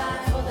 And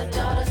five for the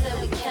daughters that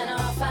we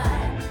cannot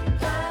find.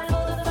 Five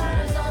for the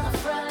fighters on the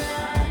front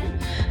line.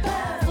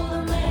 Five for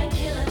the man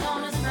killing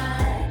on his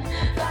mind.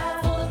 Five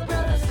for the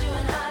brothers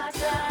doing hard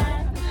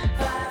time.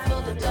 Five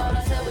for the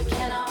daughters that we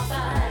cannot find.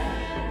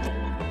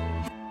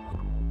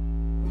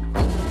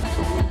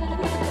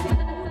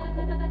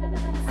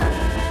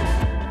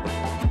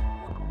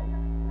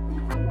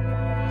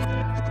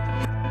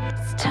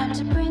 It's time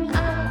to bring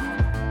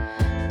out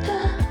the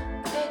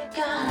big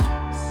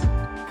guns.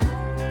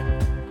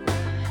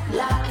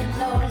 Lock and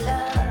load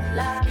love,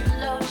 lock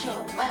and load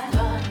your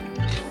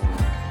weapons.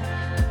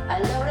 I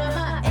loaded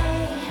my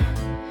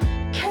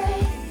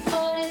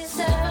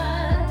AK-47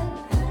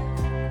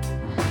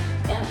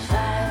 and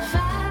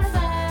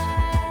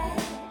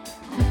 555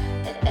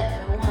 and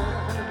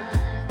everyone.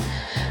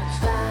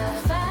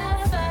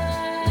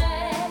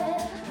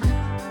 555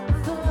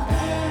 for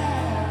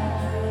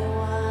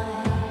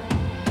everyone.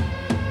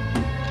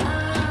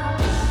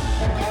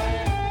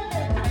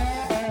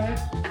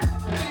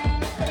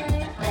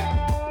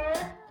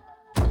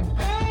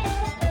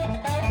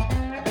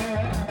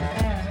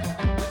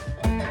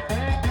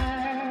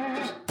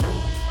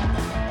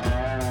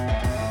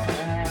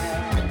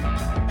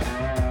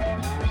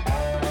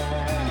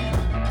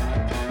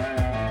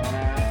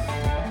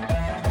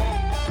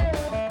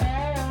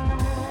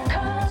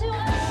 Cause you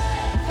are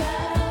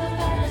five for the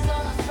fighters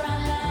on the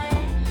front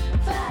line.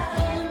 Five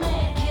for the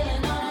man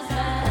killing on his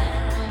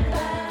mind.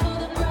 Five for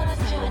the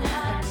brothers doing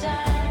hard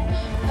time.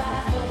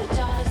 Five for the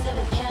daughters that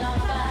we cannot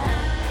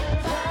find.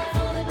 Five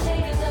for the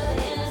takers of the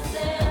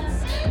innocence.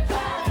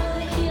 Five for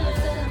the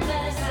healers of the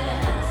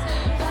medicines.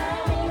 Five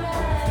for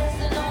riders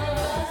and all of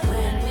us.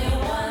 When we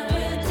want,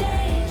 we're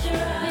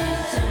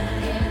dangerous.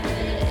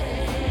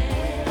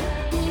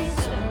 Please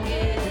don't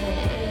get it.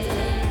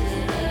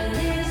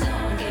 Please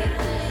don't get it.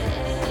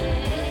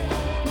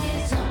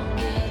 Please don't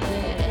get it.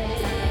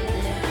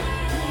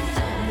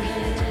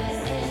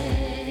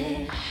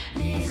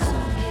 Please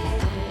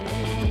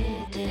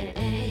don't get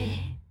it.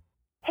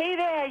 Hey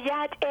there,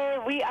 Yacht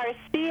Air. We are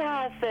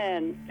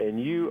Spihasen.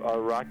 And you are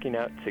rocking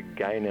out to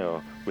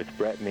Gyno with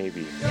Brett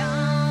Maybe.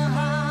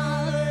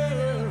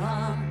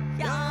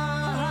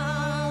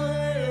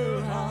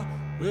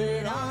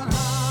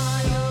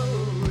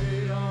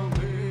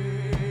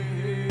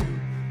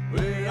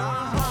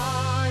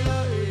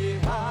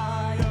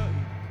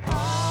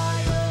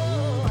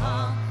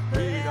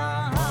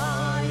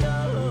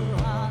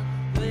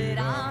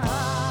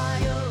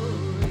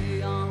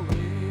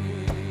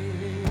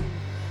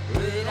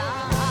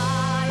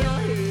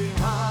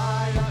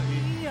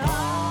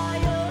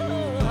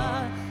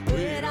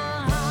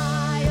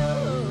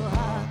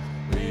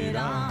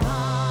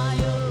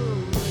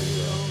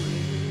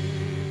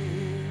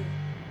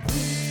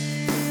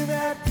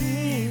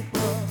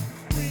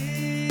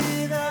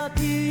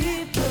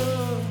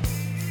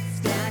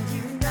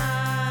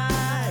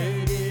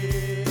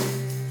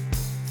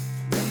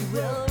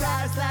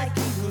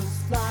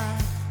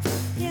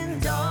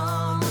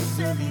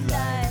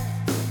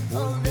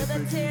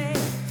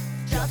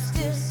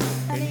 Justice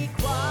and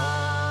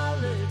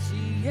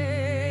equality,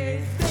 yeah.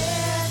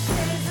 Fair,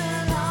 safe,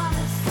 and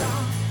honest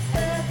song.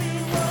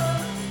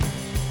 Everyone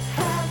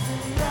has a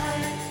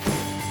right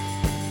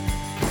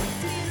to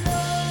be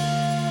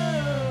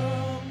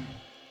loved.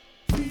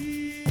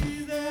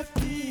 We the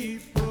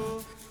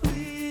people, we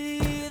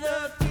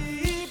the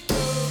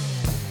people,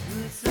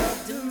 roots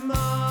of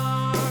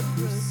democracy.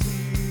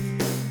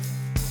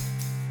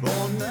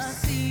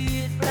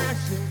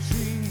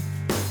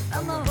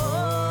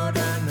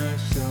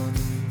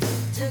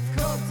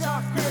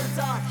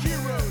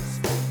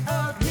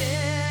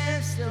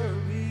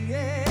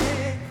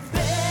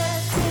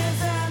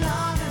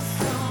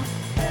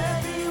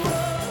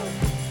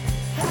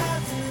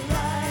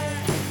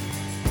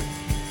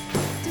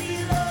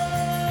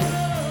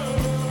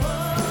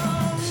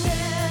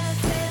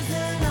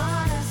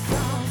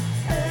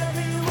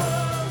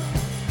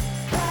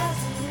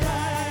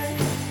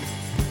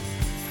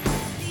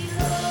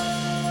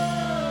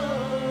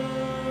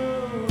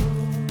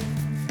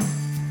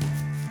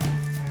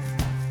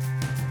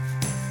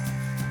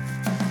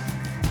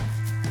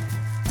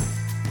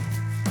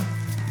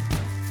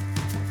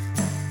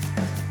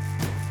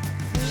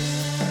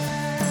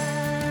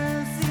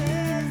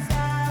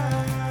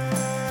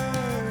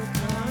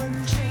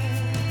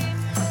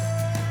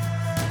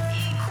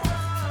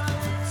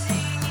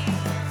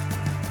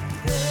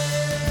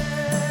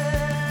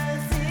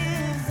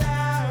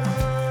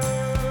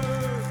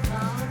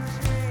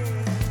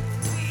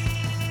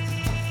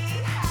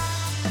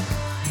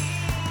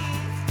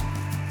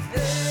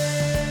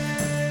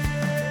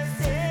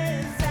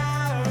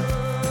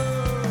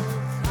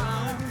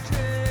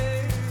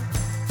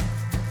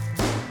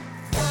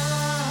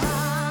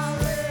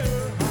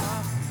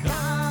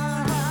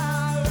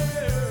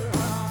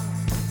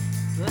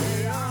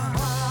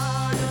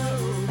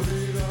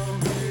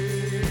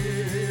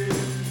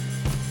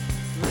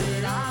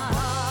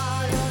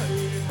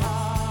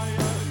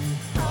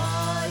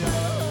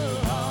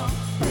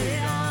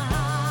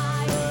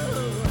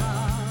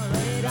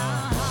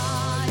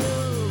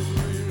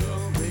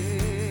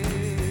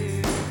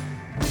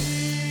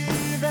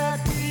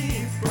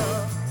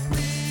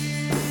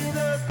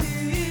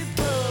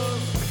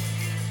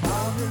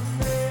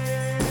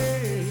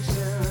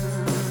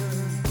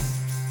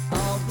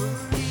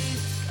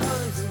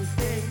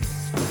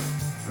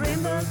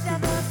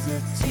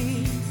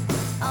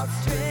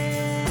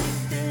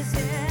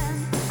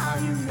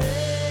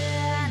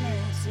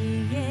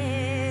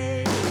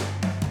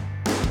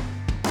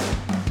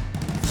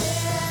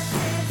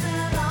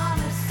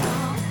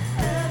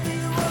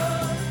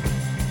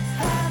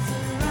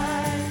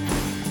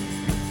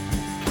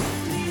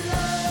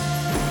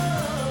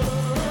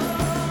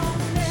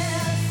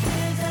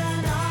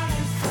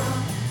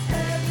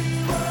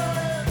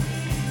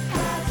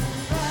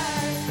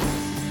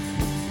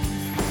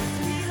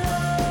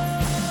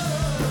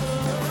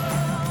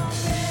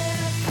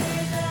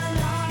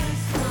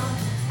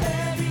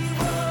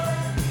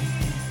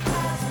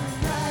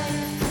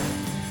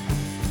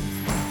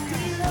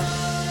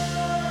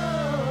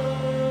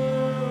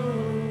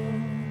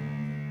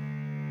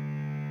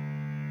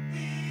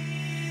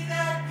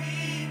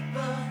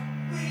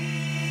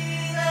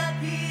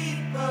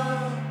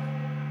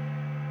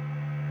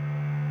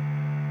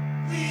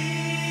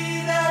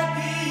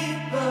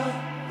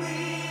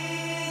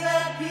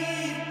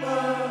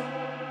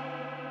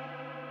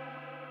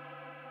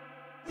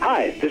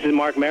 This is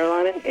Mark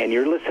Marilanen, and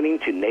you're listening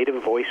to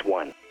Native Voice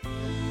One.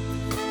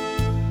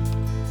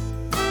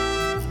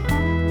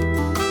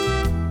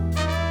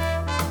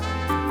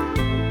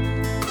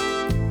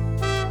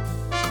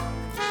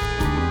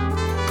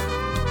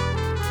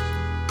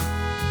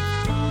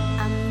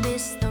 I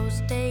miss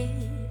those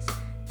days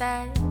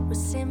that were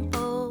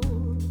simple,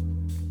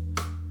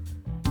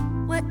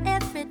 where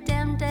every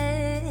damn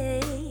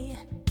day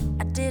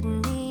I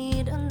didn't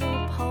need a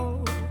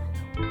loophole.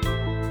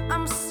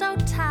 I'm so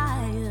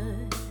tired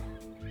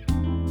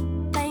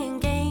playing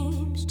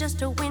games just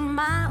to win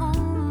my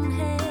own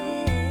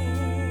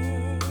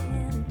hand.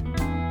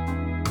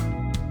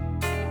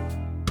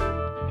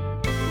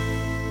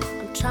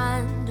 I'm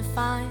trying to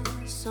find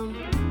some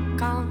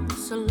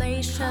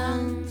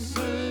consolation.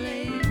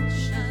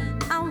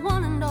 I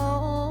wanna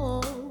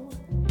know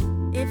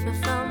if you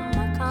found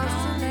my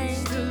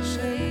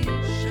consolation.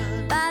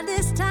 By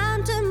this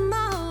time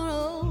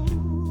tomorrow,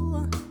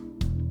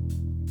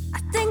 I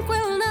think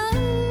we'll know,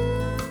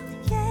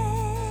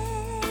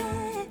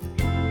 yeah.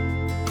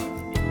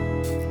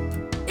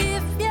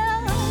 If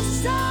your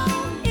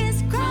soul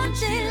is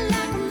crunchy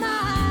like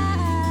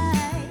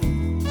mine,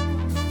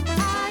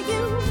 are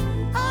you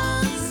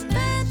all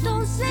spent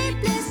on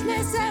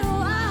sleeplessness and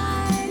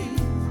wine?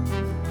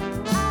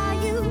 Are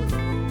you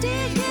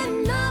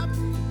digging up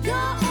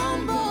your own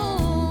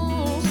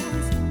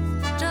bones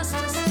just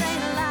to stay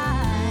alive?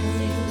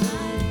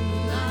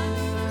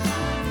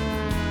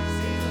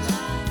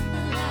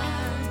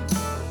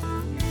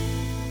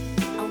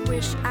 I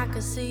wish I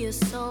could see your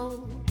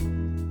soul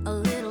a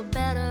little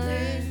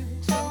better,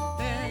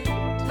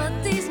 but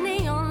these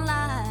neon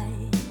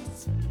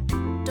lights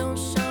don't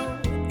show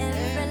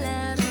every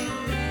letter.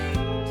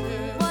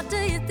 What do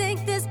you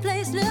think this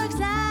place looks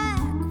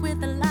like with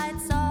the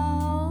lights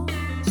on?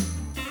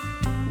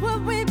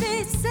 Would we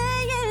be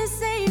saying the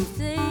same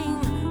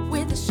thing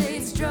with the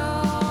shades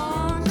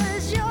drawn?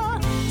 'Cause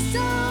you're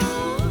so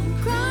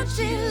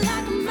crunchy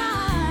like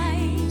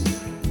mine.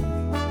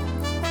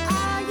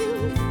 Are you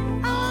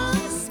all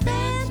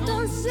spent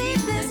on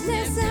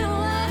sleeplessness and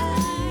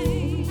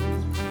wine?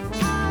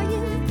 Are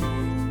you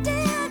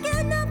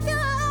digging up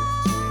your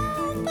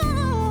own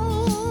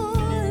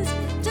bones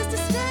just to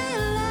stay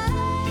alive?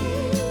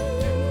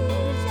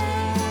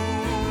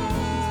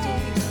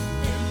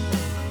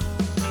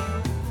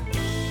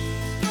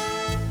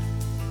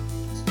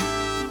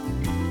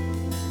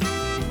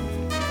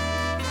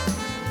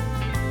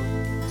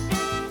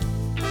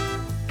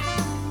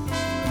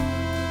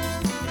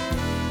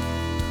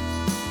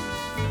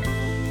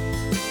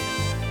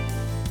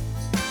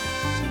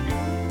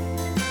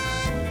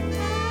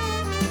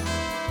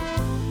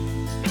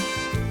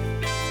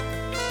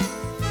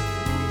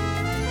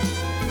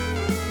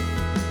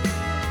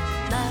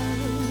 Love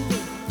me,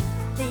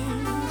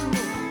 leave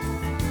me,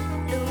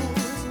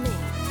 lose me,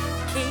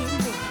 keep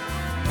me.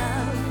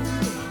 Love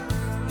me,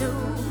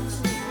 lose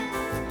me,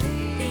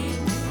 leave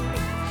me,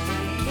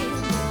 keep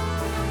me.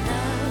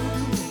 Love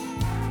me,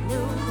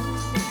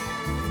 lose me,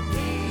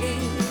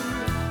 leave me,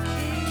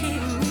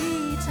 keep me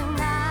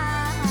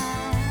tonight.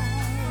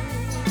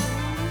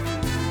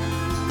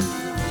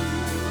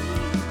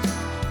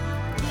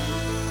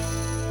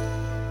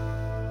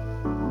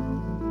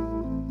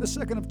 The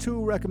second of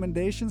two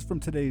recommendations from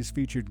today's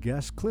featured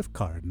guest, Cliff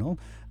Cardinal.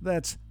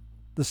 That's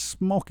the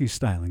smoky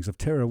stylings of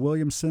Tara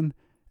Williamson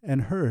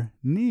and her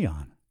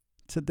Neon,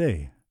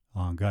 today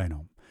on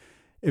Gyno.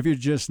 If you're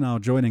just now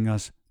joining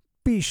us,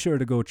 be sure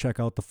to go check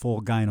out the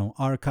full Gyno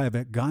archive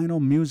at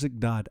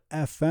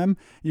gynomusic.fm.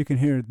 You can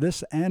hear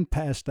this and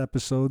past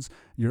episodes.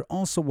 You're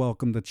also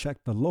welcome to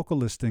check the local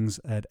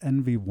listings at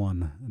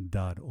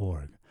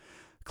nv1.org.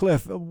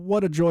 Cliff,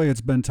 what a joy it's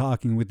been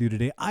talking with you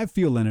today. I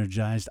feel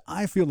energized.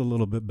 I feel a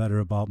little bit better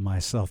about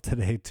myself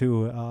today,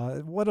 too.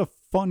 What a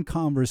fun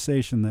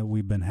conversation that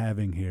we've been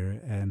having here.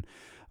 And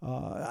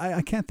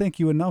I can't thank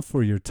you enough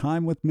for your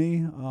time with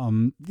me.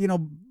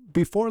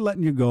 Before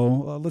letting you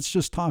go, let's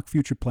just talk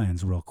future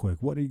plans real quick.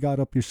 What do you got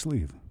up your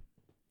sleeve?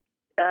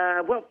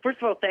 Well, first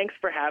of all, thanks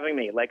for having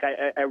me.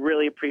 I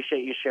really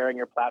appreciate you sharing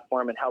your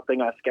platform and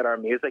helping us get our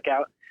music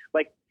out.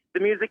 The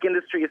music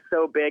industry is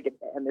so big,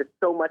 and there's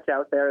so much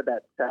out there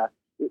that,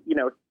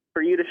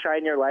 for you to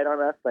shine your light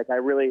on us, I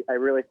really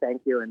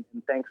thank you, and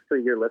thanks to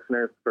your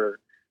listeners for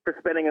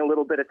spending a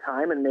little bit of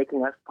time and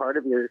making us part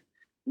of your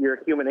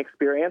human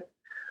experience.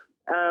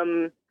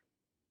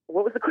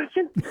 What was the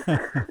question?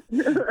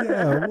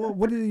 Yeah,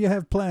 what do you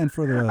have planned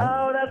for the...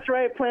 Oh, that's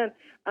right, planned.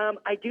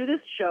 I do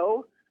this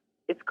show.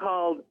 It's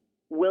called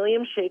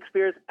William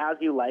Shakespeare's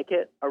As You Like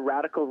It, a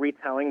radical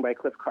retelling by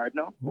Cliff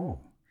Cardinal. Ooh.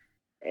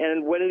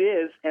 And what it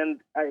is, and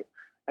I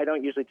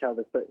don't usually tell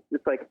this, but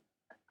it's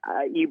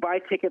you buy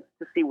tickets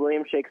to see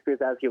William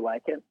Shakespeare's As You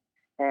Like It,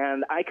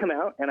 and I come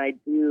out and I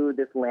do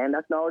this land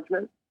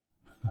acknowledgement,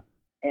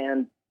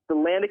 and the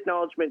land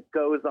acknowledgement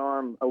goes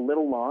on a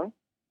little long,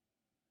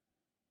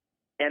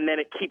 and then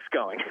it keeps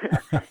going.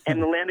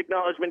 And the land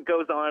acknowledgement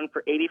goes on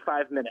for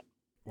 85 minutes.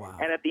 Wow.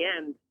 And at the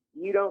end,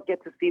 you don't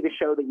get to see the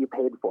show that you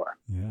paid for.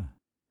 Yeah.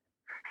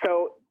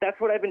 So that's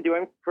what I've been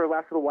doing for the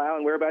last little while,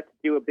 and we're about to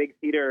do a big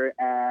theater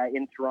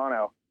in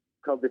Toronto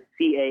called the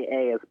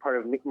CAA as part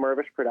of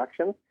Mervish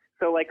Productions.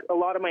 So, like, a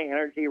lot of my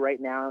energy right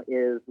now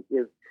is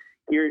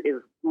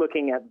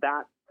looking at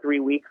that 3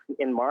 weeks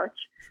in March,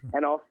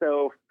 and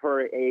also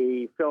for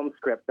a film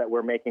script that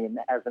we're making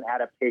as an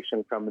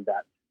adaptation from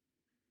that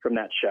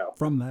show.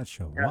 From that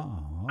show, Yeah.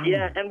 wow.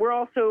 Yeah, and we're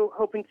also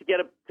hoping to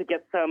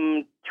get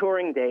some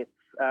touring dates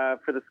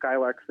for the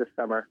Skylarks this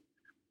summer.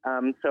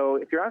 So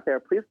if you're out there,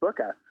 please book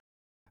us.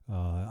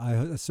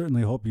 I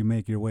certainly hope you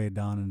make your way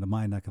down into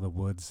my neck of the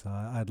woods.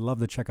 I'd love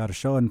to check out a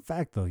show. In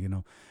fact, though,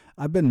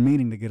 I've been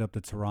meaning to get up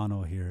to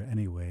Toronto here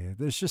anyway.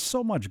 There's just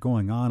so much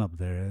going on up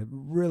there. It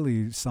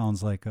really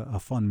sounds like a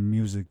fun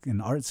music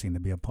and art scene to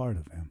be a part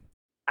of. Man.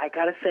 I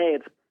gotta say,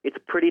 it's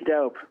pretty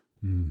dope.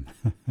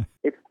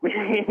 It's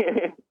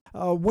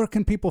where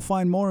can people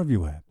find more of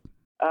you at?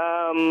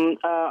 On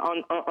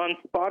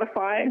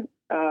Spotify.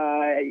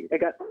 I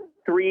got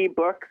 3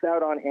 books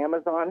out on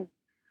Amazon.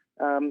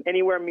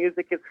 Anywhere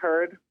music is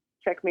heard,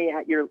 check me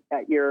at your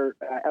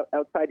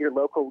outside your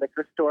local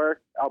liquor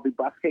store. I'll be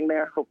busking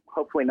there.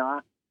 Hopefully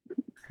not.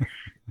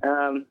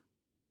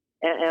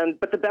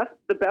 But the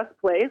best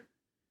place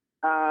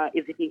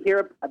is if you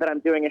hear that I'm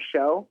doing a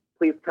show,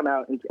 please come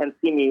out and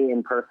see me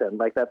in person.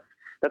 Like that's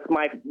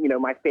my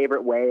my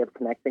favorite way of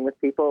connecting with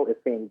people is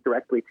seeing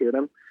directly to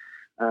them.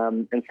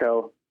 And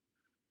so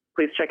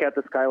please check out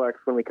the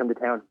Skylarks when we come to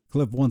town.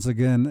 Cliff, once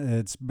again,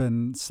 it's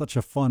been such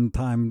a fun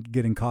time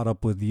getting caught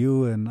up with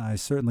you, and I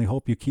certainly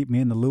hope you keep me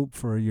in the loop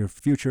for your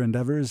future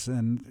endeavors.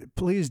 And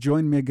please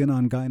join me again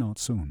on Guy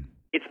Notes soon.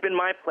 It's been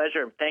my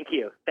pleasure. Thank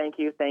you. Thank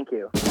you. Thank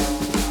you.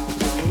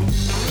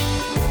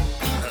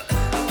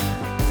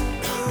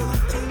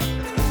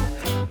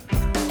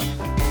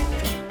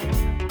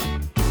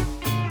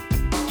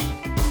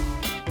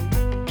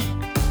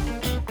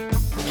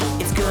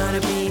 It's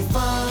gonna be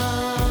fun.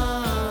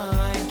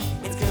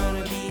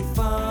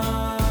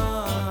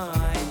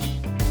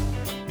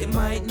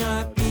 Might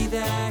not be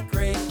that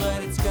great,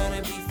 but it's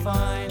gonna be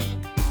fine.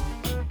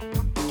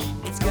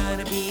 It's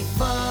gonna be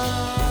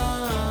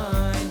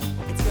fine.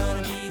 It's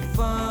gonna be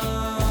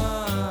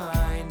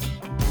fine.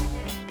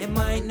 It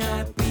might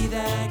not be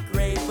that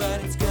great,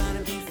 but it's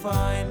gonna be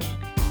fine.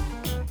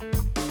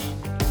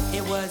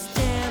 It was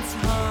dance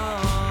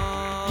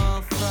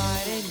hall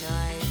Friday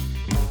night.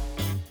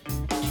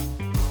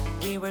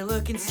 We were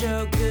looking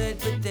so good,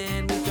 but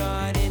then we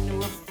got into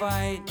a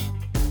fight.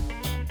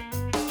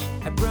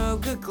 I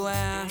broke a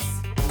glass,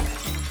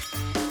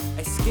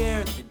 I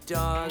scared the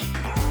dog,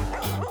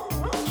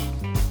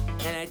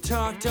 and I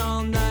talked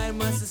all night,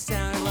 must have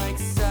sounded like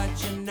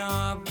such a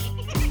knob.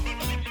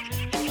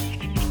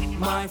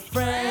 My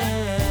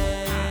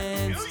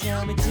friends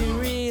tell me to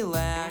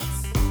relax,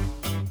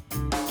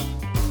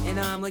 and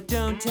I'm like,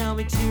 don't tell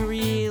me to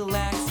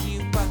relax,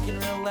 you fucking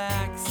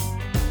relax.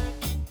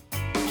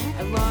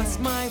 I lost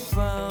my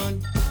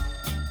phone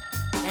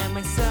and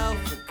my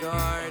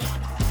self-regard,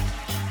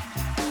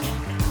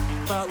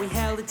 but we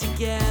held it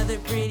together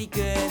pretty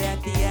good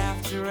at the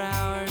after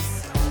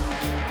hours.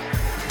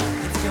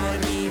 It's gonna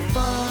be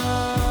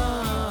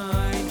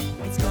fine.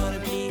 It's gonna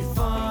be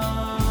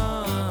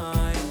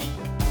fine.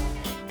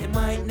 It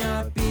might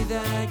not be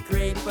that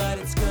great, but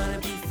it's gonna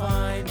be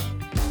fine.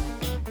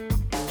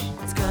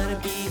 It's gonna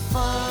be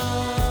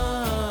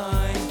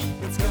fine.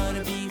 It's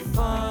gonna be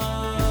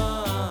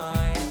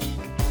fine.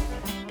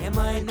 It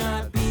might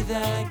not be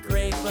that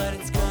great, but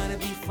it's gonna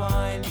be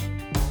fine.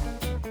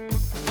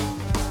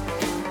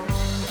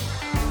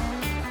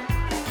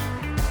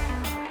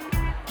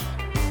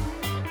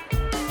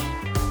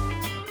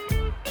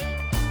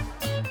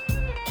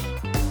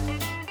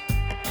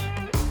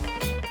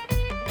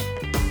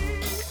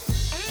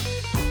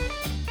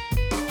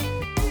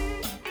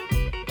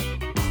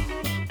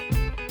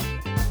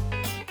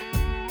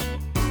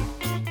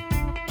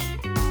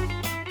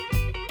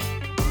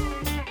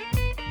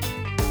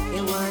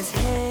 It was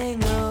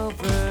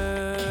hangover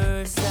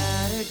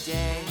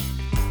Saturday.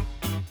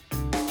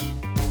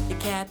 The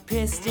cat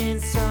pissed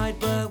inside,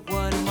 but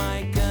what am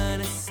I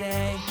gonna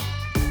say?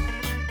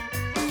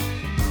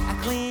 I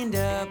cleaned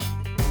up,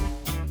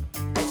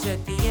 I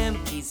took the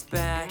empties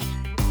back,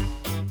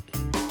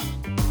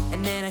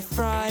 and then I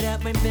fried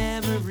up my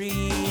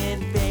memory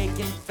in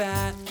bacon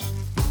fat.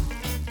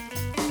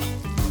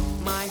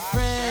 My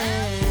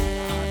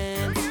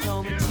friends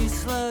told me to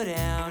slow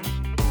down,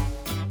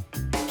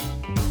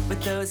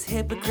 but those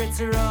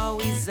hypocrites are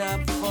always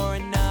up for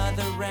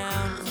another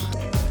round.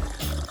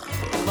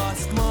 I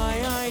lost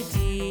my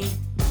ID,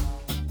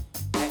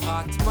 I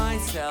hawked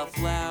myself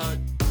loud.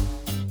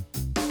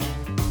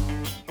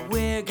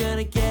 We're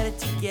gonna get it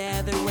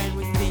together when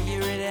we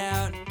figure it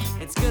out.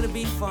 It's gonna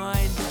be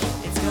fine,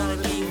 it's gonna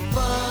be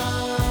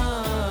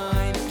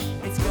fine.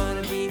 It's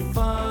gonna be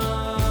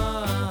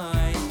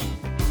fine.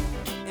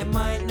 It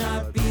might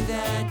not be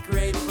that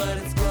great, but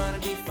it's gonna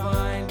be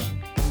fine.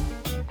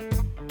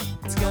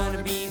 It's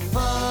gonna be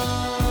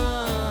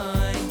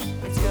fine.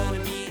 It's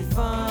gonna be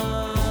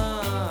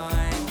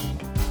fine.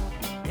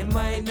 It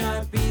might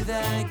not be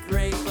that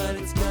great, but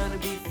it's gonna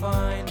be fine.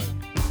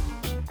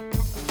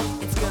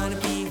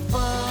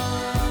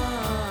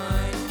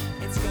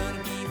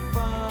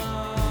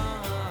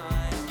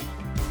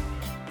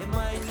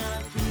 might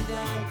not be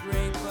that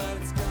great, but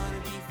it's gonna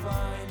be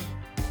fine.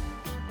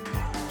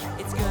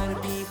 It's gonna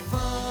be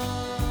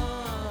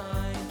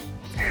fine.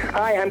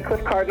 Hi, I'm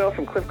Cliff Cardinal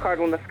from Cliff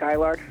Cardinal and the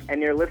Skylarks,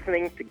 and you're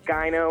listening to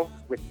Gyno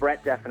with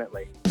Brett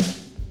Definitely.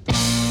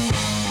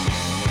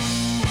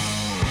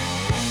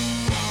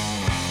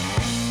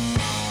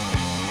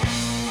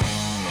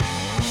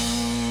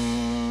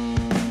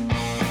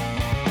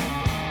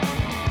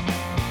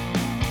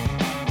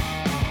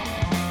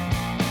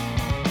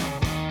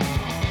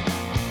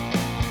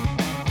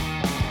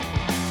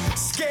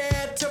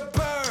 Scared to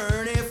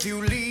burn if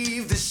you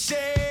leave the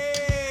shade.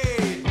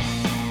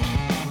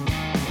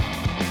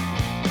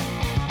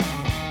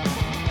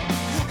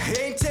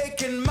 Ain't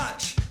taking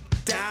much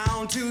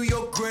down to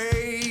your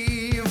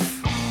grave.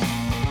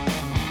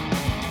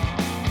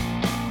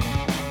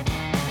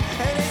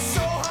 And it's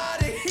so hard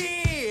to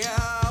hear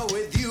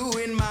with you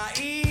in my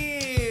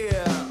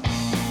ear,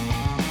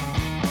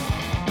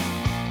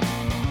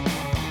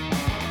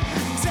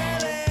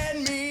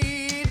 telling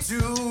me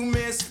to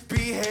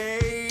misbehave.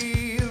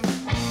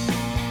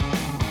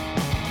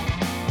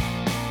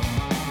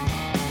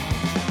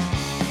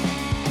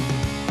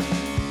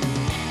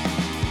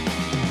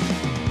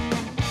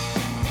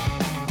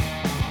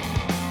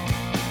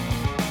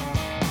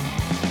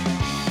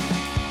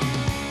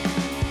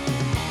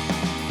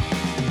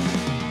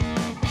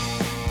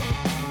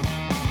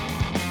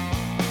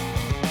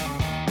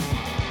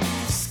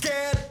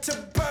 Scared to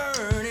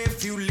burn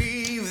if you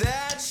leave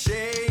that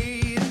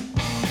shade.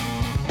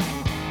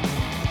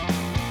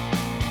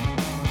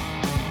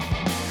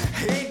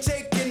 Ain't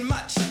taking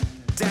much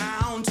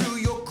down to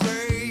your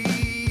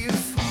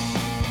grave.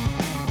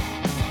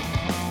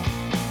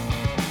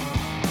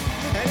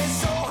 And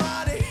it's so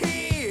hard to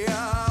hear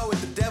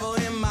with the devil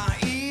in my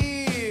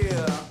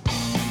ear,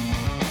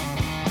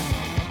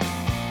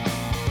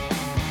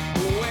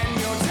 when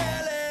you're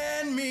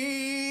telling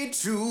me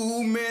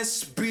to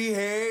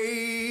misbehave.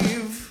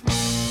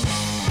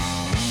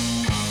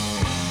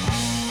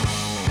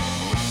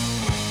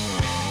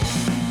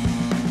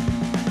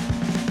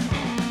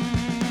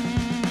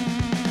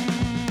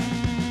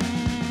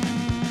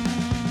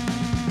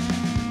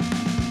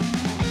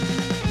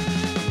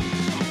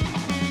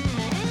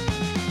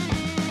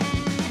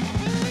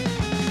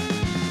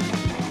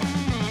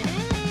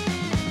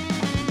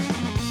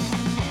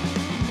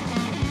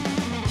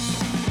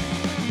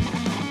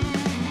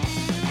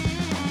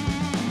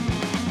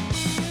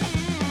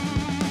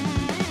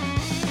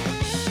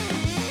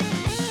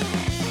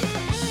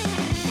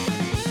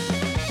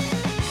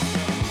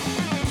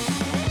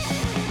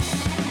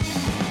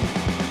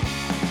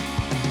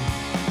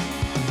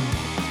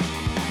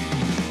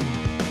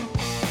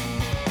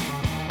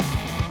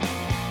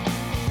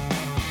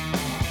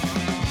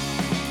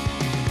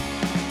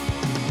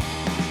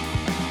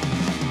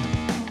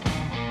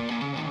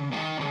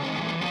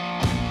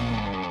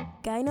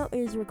 Gyno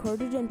is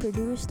recorded and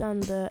produced on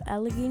the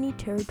Allegheny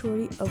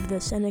territory of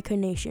the Seneca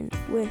Nation,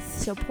 with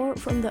support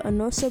from the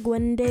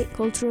Onosagwende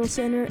Cultural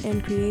Center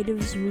and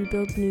Creatives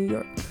Rebuild New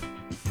York.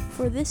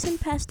 For this and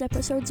past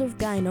episodes of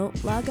Gyno,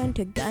 log on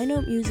to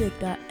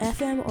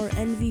gynomusic.fm or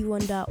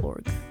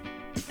nv1.org.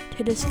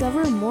 To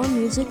discover more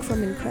music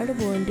from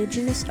incredible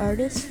indigenous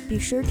artists, be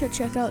sure to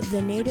check out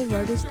the Native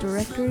Artist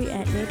Directory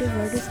at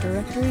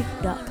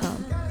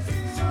nativeartistdirectory.com.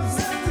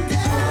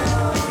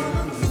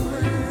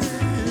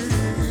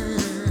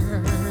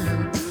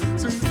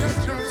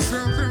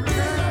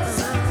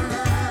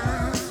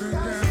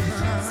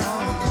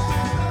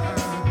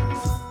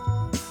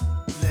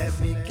 Let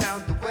me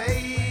count the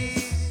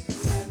ways.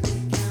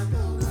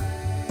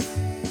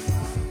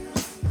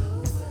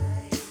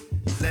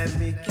 Let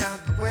me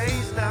count the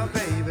ways now,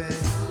 baby,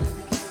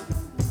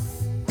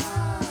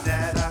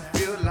 that I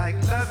feel like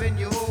loving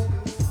you.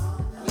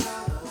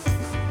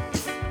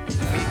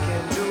 We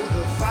can do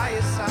the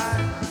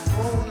fireside,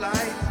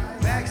 moonlight,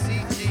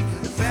 backseat Jeep,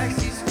 the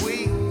backseat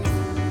squeak.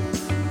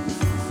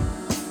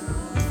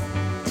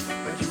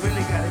 But you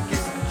really gotta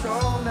get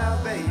control now,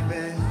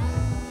 baby,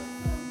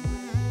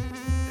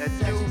 that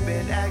you've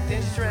been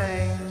acting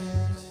strange.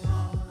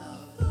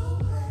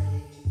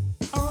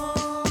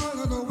 All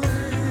of the ways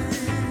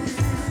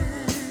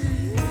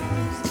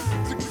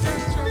to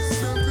get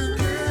yourself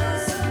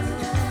together.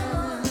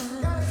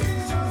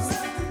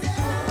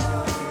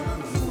 All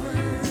of the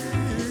ways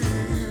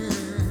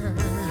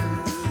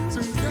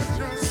to get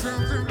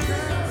yourself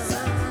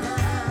together.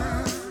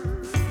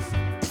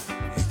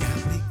 You got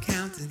me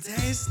counting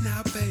days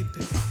now,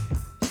 baby.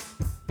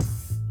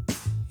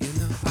 You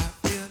know I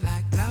feel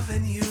like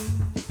loving you.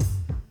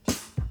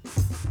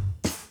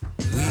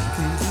 We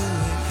can do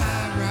it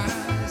high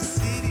rise,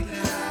 city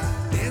life,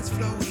 dance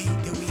floor heat,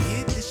 then we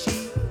hit the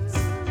sheets.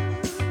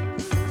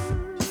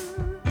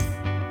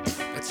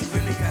 But you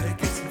really gotta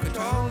get some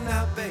control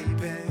now,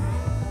 baby,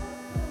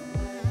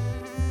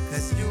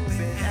 'cause you've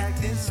been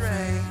acting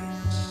strange.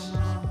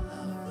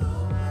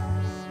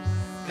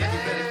 Think you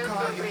better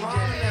call your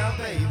mom now,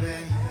 baby.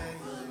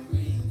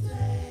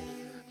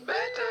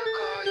 Better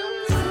call your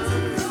mom.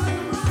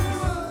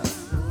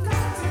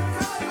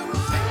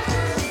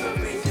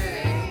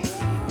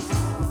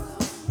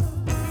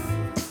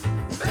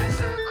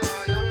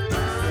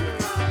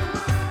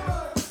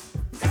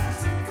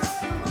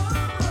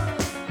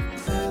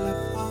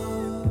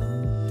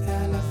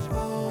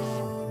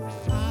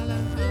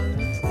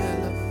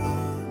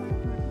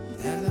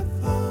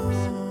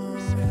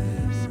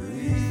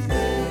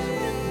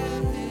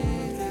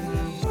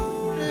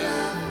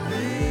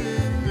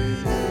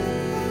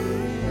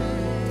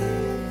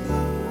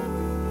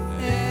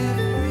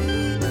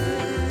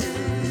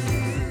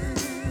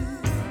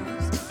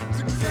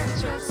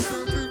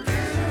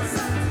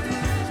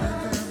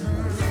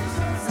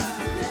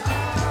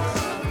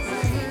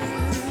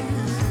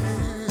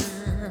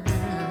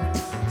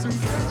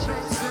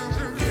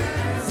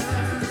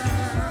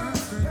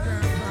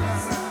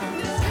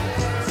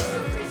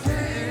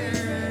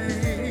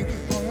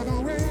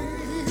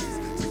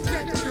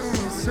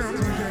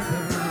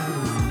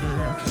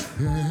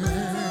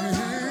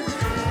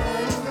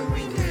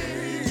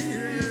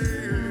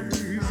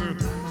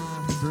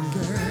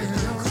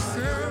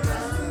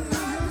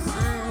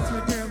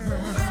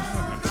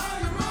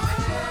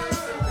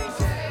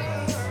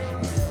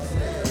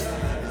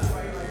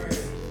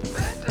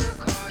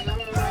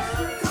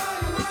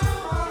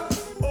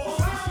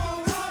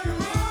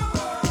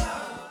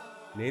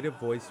 Native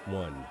Voice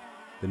One,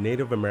 the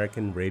Native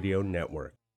American Radio Network.